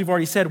 as we've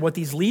already said, what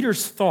these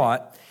leaders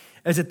thought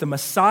is that the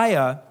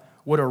Messiah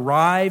would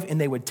arrive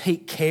and they would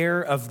take care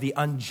of the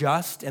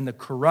unjust and the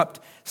corrupt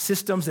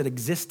systems that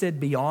existed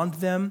beyond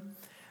them.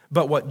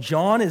 But what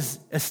John is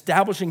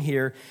establishing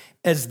here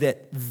is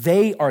that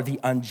they are the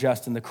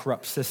unjust and the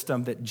corrupt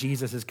system that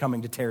Jesus is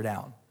coming to tear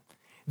down.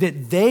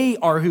 That they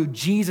are who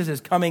Jesus is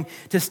coming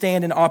to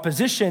stand in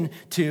opposition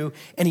to,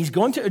 and he's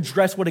going to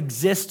address what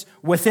exists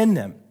within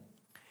them.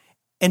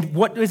 And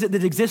what is it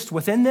that exists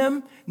within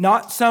them?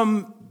 Not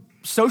some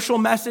social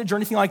message or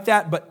anything like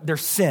that, but their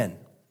sin.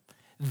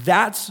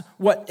 That's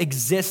what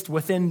exists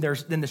in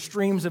the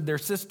streams of their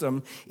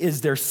system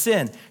is their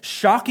sin.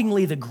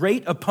 Shockingly, the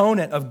great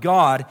opponent of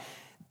God,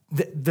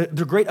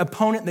 the great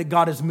opponent that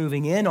God is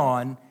moving in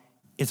on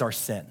is our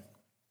sin.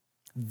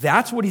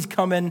 That's what he's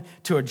coming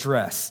to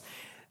address.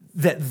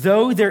 That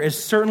though there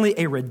is certainly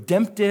a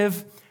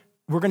redemptive,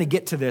 we're going to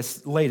get to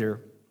this later,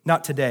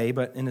 not today,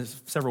 but in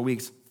several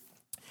weeks,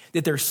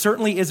 that there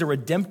certainly is a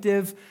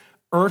redemptive,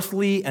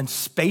 earthly, and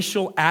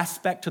spatial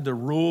aspect to the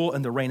rule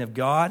and the reign of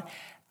God.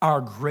 Our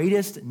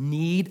greatest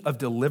need of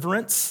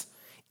deliverance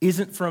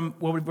isn't from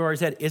what we've already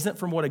said, isn't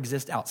from what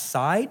exists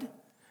outside,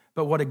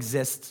 but what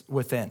exists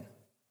within,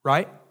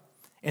 right?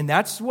 And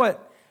that's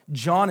what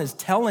John is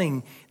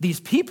telling these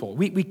people.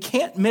 We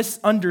can't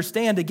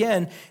misunderstand,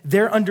 again,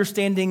 their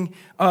understanding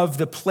of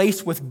the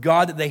place with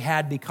God that they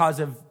had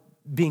because of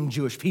being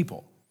Jewish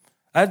people.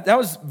 That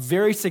was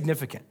very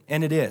significant,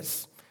 and it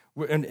is.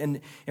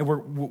 And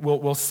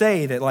we'll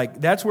say that, like,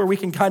 that's where we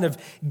can kind of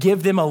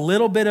give them a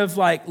little bit of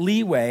like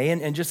leeway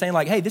and just saying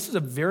like, hey, this is a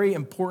very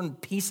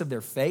important piece of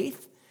their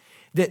faith,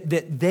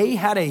 that they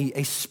had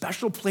a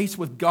special place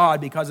with God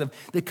because of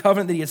the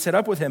covenant that he had set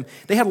up with him.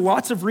 They had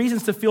lots of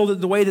reasons to feel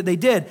the way that they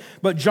did,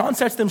 but John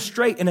sets them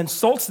straight and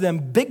insults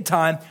them big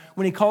time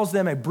when he calls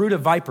them a brood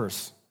of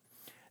vipers.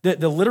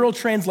 The literal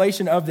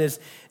translation of this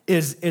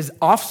is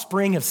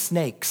offspring of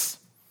snakes.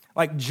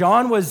 Like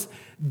John was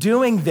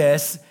doing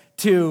this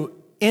to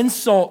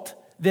insult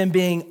them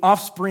being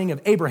offspring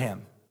of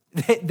Abraham.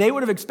 They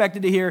would have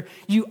expected to hear,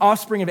 you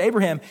offspring of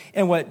Abraham.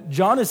 And what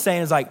John is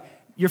saying is like,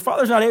 your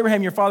father's not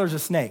Abraham, your father's a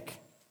snake.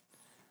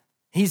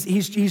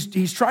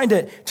 He's trying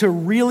to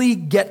really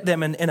get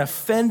them and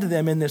offend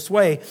them in this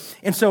way.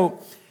 And so,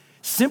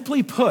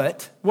 simply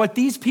put, what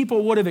these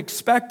people would have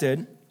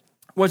expected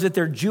was that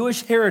their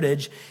Jewish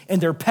heritage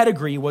and their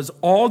pedigree was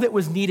all that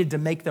was needed to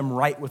make them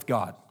right with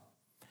God.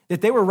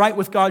 That they were right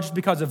with God just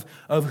because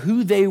of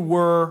who they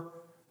were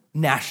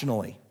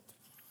nationally.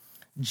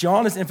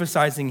 John is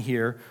emphasizing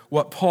here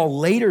what Paul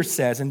later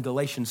says in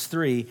Galatians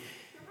 3,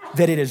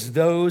 that it is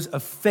those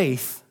of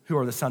faith who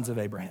are the sons of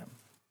Abraham.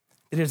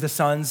 It is the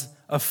sons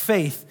of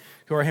faith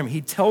who are him. He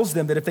tells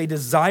them that if they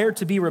desire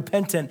to be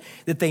repentant,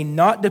 that they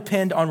not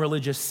depend on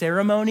religious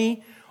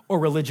ceremony or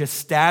religious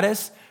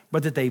status,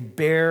 but that they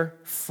bear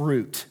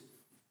fruit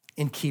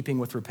in keeping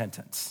with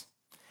repentance.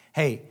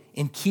 Hey,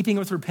 in keeping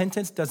with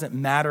repentance doesn't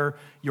matter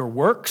your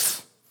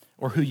works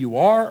or who you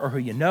are or who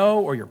you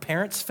know or your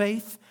parents'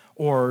 faith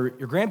or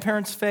your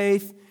grandparents'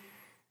 faith.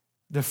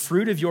 The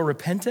fruit of your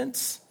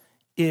repentance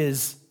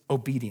is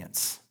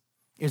obedience,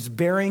 is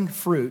bearing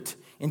fruit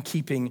in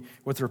keeping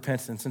with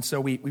repentance. And so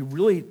we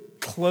really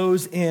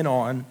close in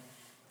on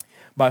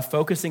by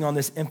focusing on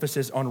this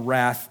emphasis on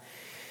wrath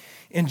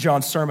in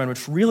John's sermon,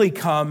 which really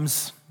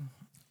comes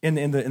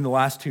in the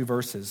last two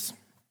verses.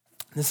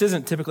 This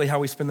isn't typically how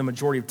we spend the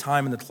majority of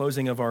time in the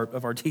closing of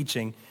our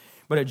teaching,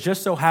 but it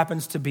just so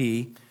happens to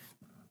be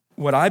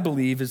what I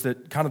believe is the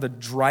kind of the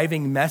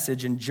driving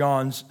message in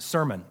John's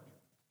sermon.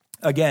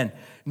 Again,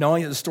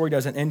 knowing that the story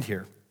doesn't end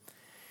here.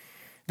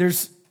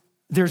 There's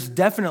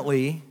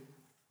definitely,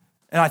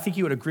 and I think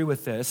you would agree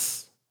with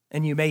this,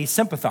 and you may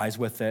sympathize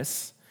with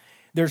this,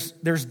 there's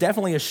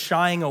definitely a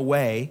shying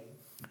away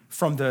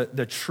from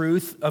the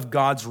truth of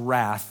God's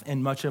wrath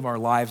in much of our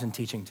lives and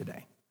teaching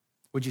today.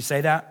 Would you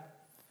say that?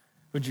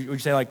 Would you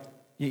say like,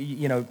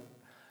 you know,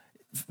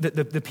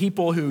 the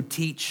people who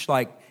teach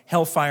like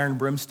hellfire and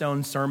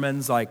brimstone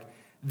sermons, like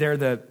they're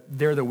the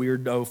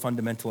weirdo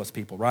fundamentalist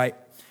people, right?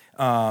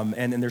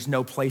 And there's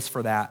no place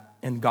for that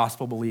in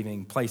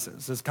gospel-believing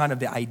places. It's kind of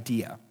the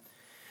idea.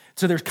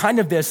 So there's kind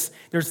of this,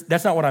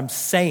 that's not what I'm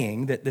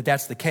saying,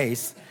 that's the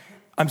case.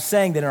 I'm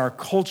saying that in our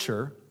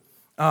culture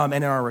and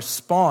in our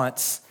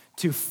response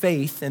to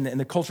faith and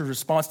the culture's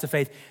response to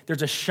faith,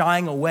 there's a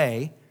shying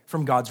away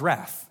from God's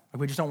wrath. Like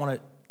we just don't want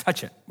to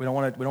touch it. We don't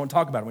want to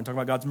talk about it. We want to talk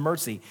about God's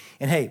mercy.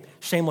 And hey,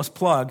 shameless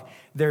plug,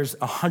 there's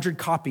 100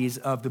 copies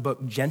of the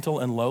book Gentle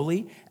and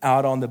Lowly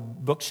out on the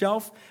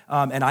bookshelf,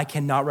 and I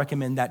cannot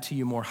recommend that to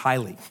you more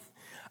highly.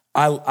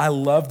 I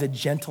love the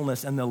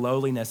gentleness and the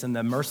lowliness and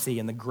the mercy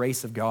and the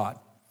grace of God.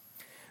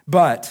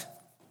 But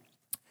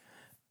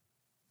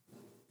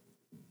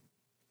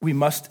we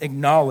must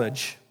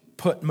acknowledge,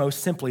 put most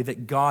simply,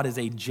 that God is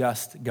a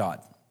just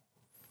God.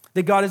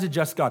 That God is a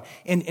just God.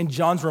 And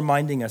John's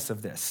reminding us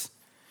of this,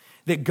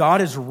 that God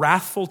is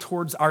wrathful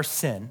towards our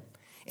sin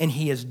and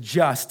he is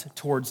just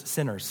towards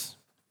sinners.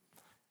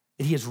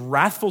 That he is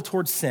wrathful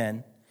towards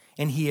sin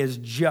and he is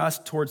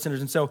just towards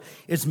sinners. And so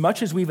as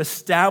much as we've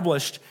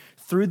established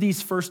through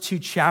these first two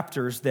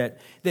chapters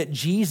that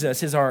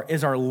Jesus is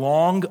our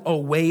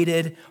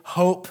long-awaited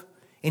hope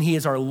and he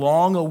is our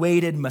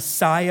long-awaited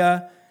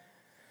Messiah,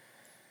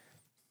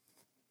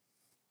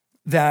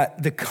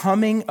 that the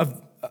coming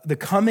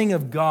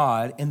of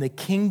God and the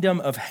kingdom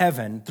of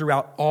heaven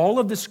throughout all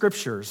of the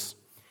scriptures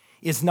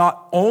is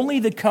not only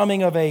the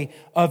coming of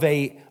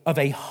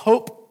a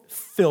hope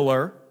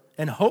filler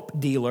and hope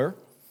dealer,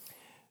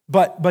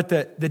 but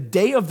the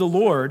day of the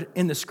Lord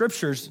in the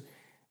scriptures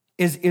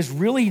is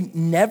really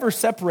never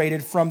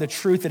separated from the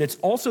truth that it's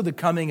also the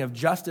coming of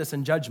justice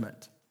and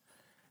judgment.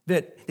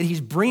 That he's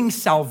bringing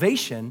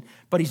salvation,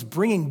 but he's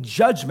bringing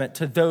judgment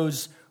to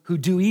those who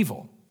do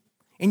evil.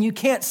 And you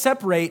can't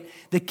separate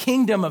the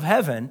kingdom of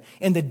heaven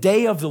and the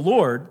day of the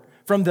Lord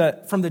from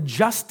the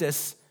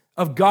justice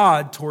of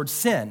God towards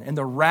sin and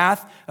the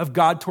wrath of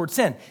God towards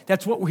sin.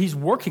 That's what he's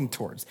working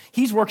towards.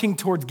 He's working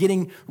towards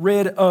getting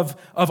rid of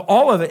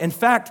all of it. In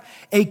fact,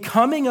 a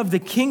coming of the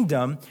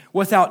kingdom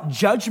without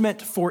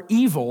judgment for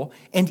evil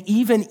and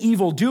even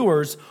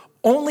evildoers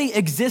only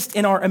exists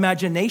in our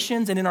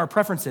imaginations and in our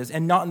preferences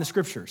and not in the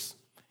scriptures.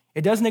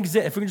 It doesn't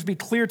exist. If we can just be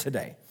clear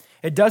today,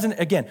 it doesn't,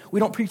 again, we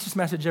don't preach this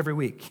message every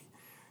week.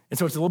 And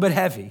so it's a little bit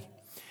heavy.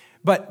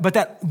 But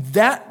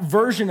that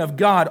version of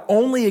God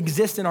only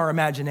exists in our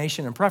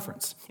imagination and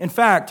preference. In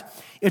fact,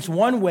 it's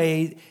one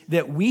way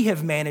that we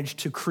have managed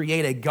to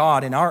create a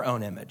God in our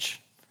own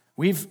image.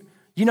 You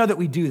know that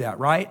we do that,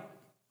 right?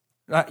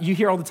 You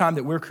hear all the time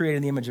that we're created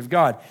in the image of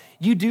God.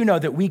 You do know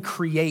that we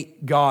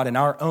create God in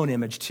our own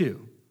image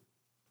too.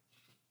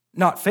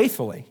 Not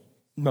faithfully,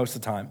 most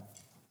of the time.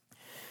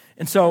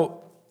 And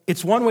so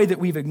It's one way that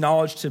we've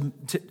acknowledged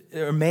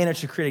or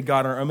managed to create a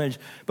God in our image,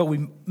 but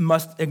we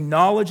must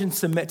acknowledge and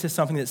submit to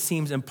something that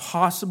seems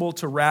impossible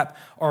to wrap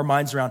our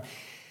minds around,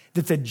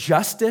 that the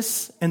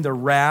justice and the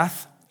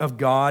wrath of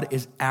God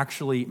is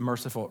actually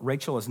merciful.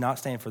 Rachel is not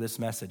staying for this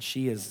message.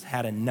 She has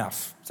had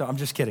enough. So I'm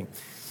just kidding.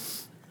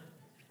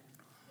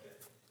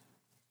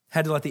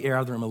 Had to let the air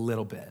out of the room a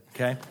little bit,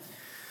 okay?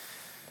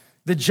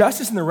 The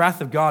justice and the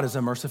wrath of God is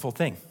a merciful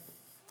thing.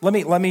 Let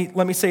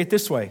me say it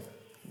this way.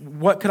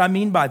 What could I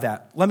mean by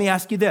that? Let me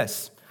ask you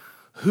this.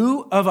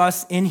 Who of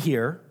us in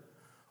here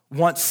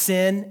wants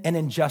sin and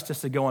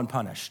injustice to go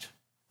unpunished?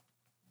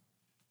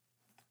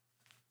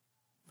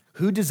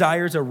 Who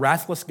desires a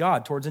wrathless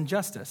God towards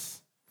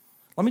injustice?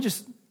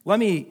 Let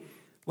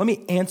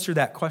me answer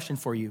that question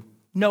for you.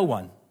 No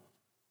one.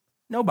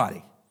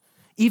 Nobody.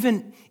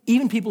 Even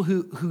people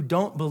who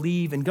don't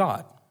believe in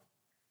God.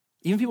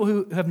 Even people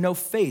who have no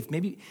faith,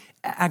 maybe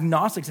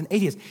agnostics and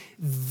atheists,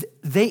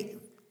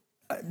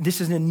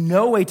 this is in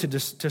no way to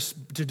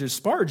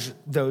disparage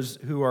those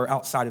who are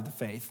outside of the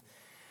faith.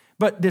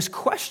 But this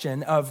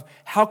question of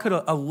how could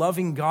a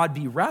loving God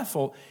be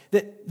wrathful,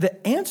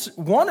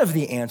 one of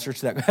the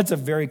answers to that's a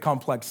very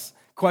complex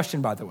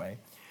question, by the way.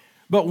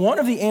 But one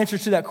of the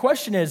answers to that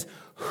question is,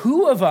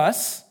 who of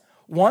us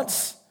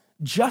wants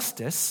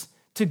justice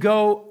to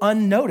go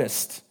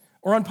unnoticed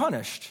or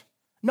unpunished?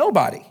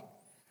 Nobody.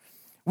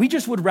 We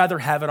just would rather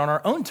have it on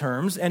our own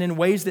terms and in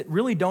ways that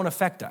really don't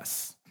affect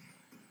us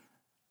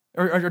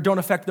or don't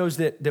affect those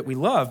that we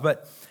love.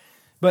 But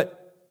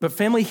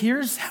family,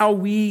 here's how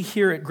we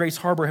here at Grace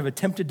Harbor have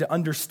attempted to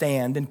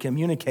understand and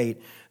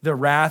communicate the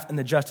wrath and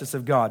the justice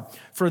of God.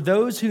 For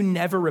those who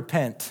never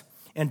repent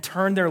and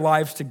turn their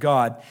lives to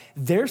God,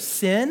 their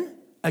sin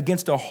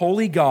against a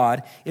holy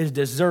God is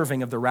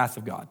deserving of the wrath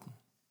of God.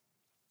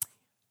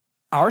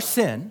 Our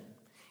sin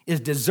is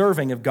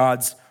deserving of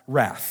God's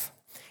wrath.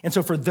 And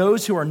so for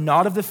those who are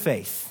not of the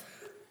faith,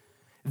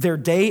 their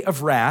day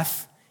of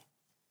wrath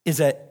is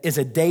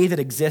a day that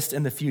exists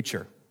in the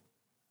future.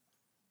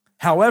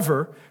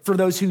 However, for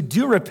those who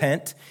do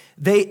repent,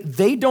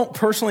 they don't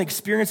personally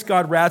experience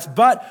God's wrath,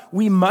 but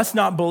we must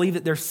not believe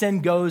that their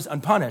sin goes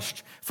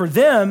unpunished. For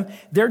them,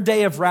 their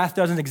day of wrath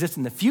doesn't exist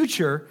in the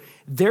future.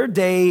 Their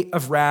day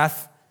of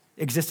wrath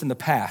exists in the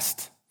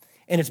past.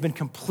 And it's been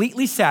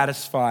completely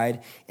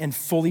satisfied and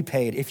fully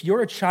paid. If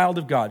you're a child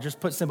of God, just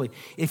put simply,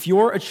 if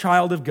you're a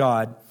child of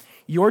God,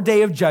 your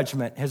day of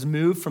judgment has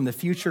moved from the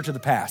future to the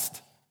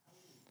past.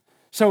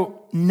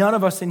 So none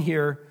of us in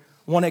here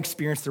want to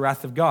experience the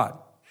wrath of God.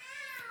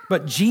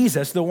 But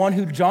Jesus, the one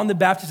who John the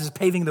Baptist is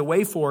paving the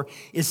way for,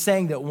 is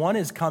saying that one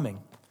is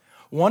coming.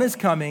 One is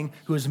coming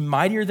who is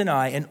mightier than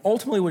I, and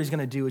ultimately what he's going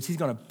to do is he's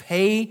going to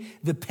pay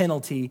the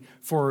penalty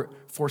for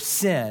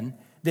sin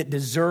that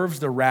deserves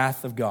the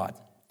wrath of God.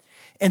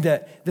 And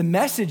the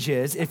message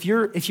is, if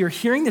you're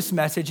hearing this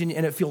message and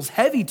it feels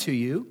heavy to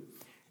you,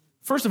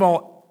 first of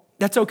all,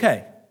 that's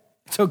okay.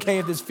 It's okay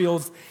if this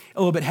feels a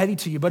little bit heavy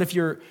to you. But if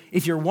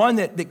you're one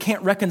that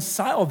can't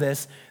reconcile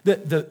this,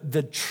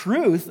 the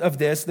truth of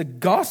this, the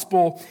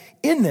gospel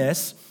in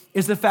this,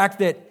 is the fact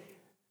that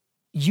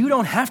you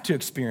don't have to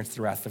experience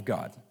the wrath of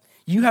God.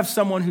 You have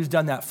someone who's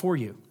done that for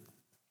you.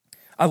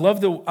 I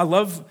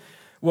love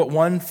what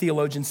one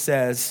theologian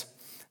says,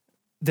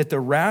 that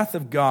the wrath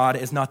of God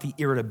is not the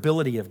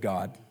irritability of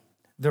God.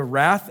 The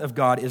wrath of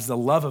God is the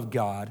love of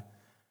God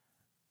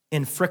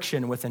in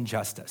friction with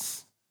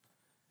injustice,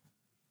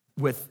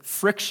 in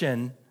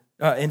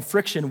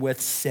friction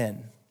with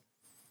sin.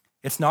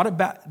 It's not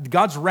about,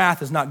 God's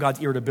wrath is not God's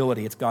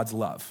irritability, it's God's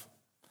love.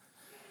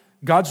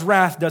 God's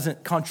wrath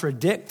doesn't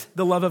contradict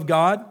the love of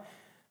God,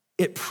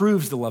 it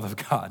proves the love of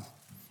God.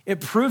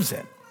 It proves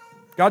it.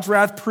 God's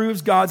wrath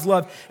proves God's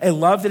love. A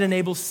love that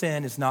enables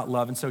sin is not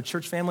love. And so,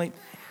 church family,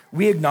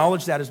 we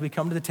acknowledge that as we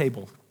come to the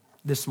table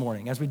this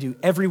morning, as we do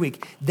every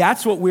week.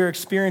 That's what we're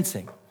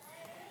experiencing,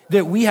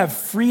 that we have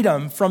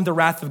freedom from the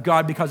wrath of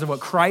God because of what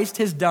Christ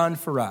has done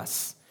for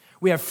us.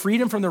 We have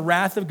freedom from the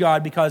wrath of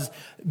God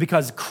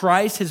because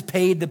Christ has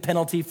paid the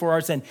penalty for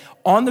our sin.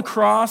 On the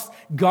cross,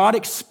 God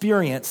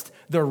experienced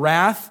the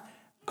wrath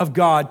of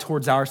God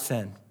towards our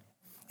sin.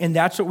 And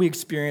that's what we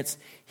experience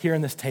here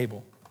in this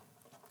table.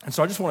 And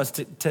so I just want us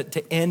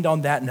to end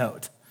on that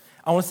note.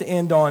 I want us to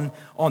end on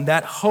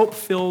that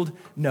hope-filled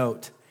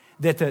note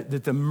that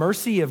the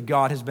mercy of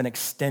God has been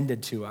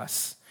extended to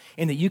us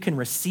and that you can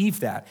receive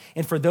that.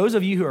 And for those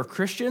of you who are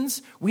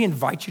Christians, we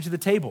invite you to the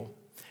table.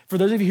 For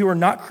those of you who are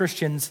not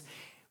Christians,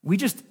 we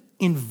just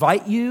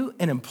invite you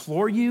and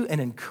implore you and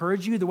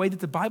encourage you the way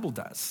that the Bible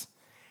does.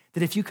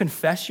 That if you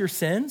confess your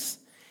sins,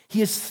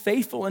 he is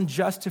faithful and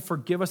just to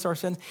forgive us our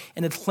sins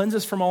and to cleanse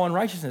us from all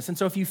unrighteousness. And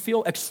so if you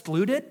feel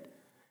excluded,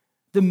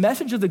 the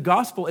message of the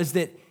gospel is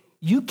that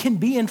you can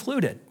be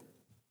included.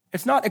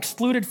 It's not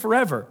excluded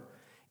forever.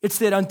 It's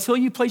that until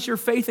you place your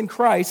faith in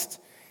Christ,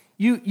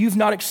 you've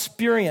not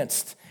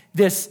experienced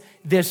this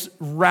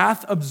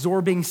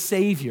wrath-absorbing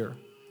Savior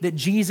that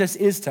Jesus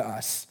is to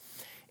us.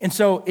 And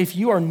so if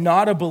you are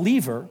not a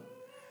believer,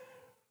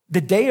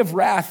 the day of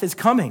wrath is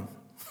coming.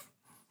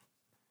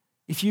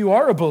 If you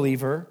are a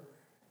believer,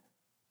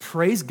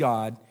 Praise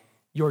God,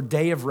 your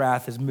day of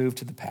wrath has moved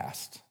to the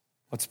past.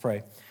 Let's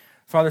pray.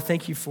 Father,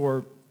 thank you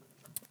for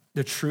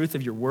the truth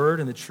of your word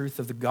and the truth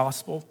of the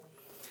gospel.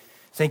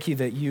 Thank you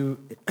that you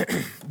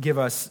give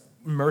us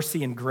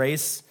mercy and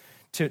grace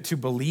to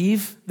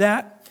believe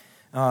that.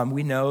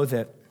 We know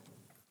that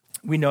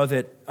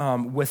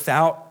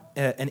without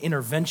an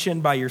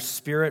intervention by your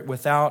Spirit,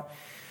 without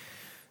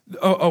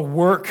a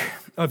work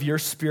of your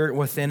Spirit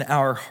within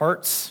our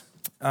hearts,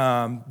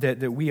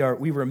 that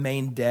we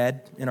remain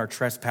dead in our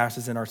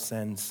trespasses and our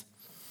sins.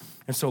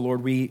 And so,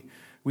 Lord, we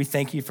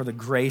thank you for the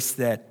grace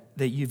that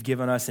you've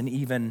given us in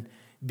even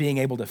being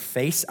able to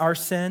face our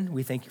sin.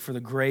 We thank you for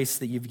the grace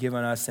that you've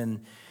given us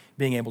in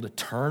being able to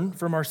turn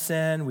from our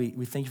sin.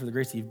 We thank you for the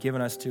grace that you've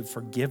given us to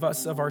forgive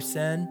us of our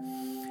sin.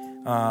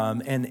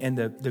 And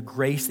the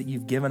grace that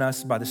you've given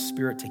us by the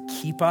Spirit to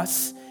keep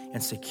us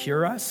and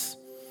secure us,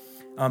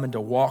 and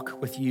to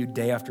walk with you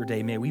day after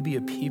day. May we be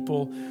a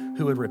people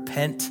who would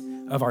repent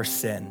of our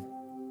sin.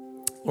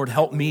 Lord,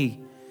 help me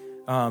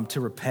to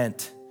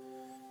repent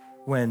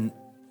when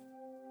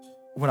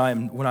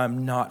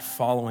I'm not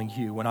following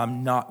you, when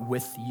I'm not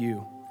with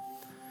you.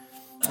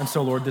 And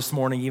so, Lord, this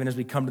morning, even as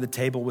we come to the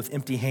table with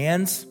empty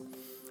hands,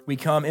 we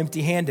come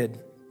empty-handed.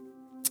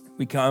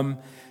 We come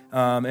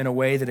in a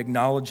way that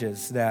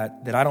acknowledges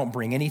that I don't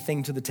bring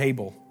anything to the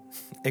table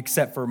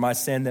except for my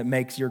sin that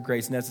makes your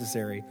grace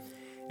necessary.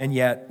 And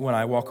yet, when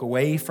I walk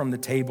away from the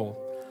table,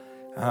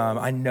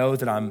 I know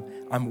that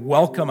I'm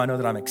welcome. I know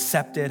that I'm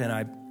accepted,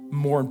 and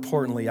more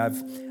importantly,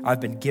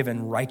 I've been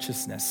given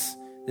righteousness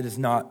that is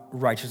not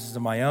righteousness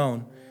of my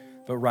own,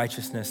 but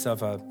righteousness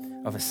of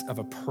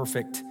a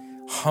perfect,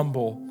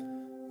 humble,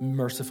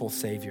 merciful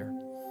Savior.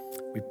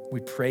 We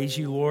praise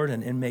you, Lord,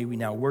 and may we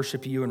now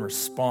worship you in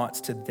response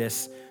to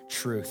this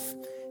truth.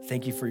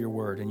 Thank you for your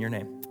word. In your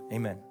name,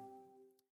 amen.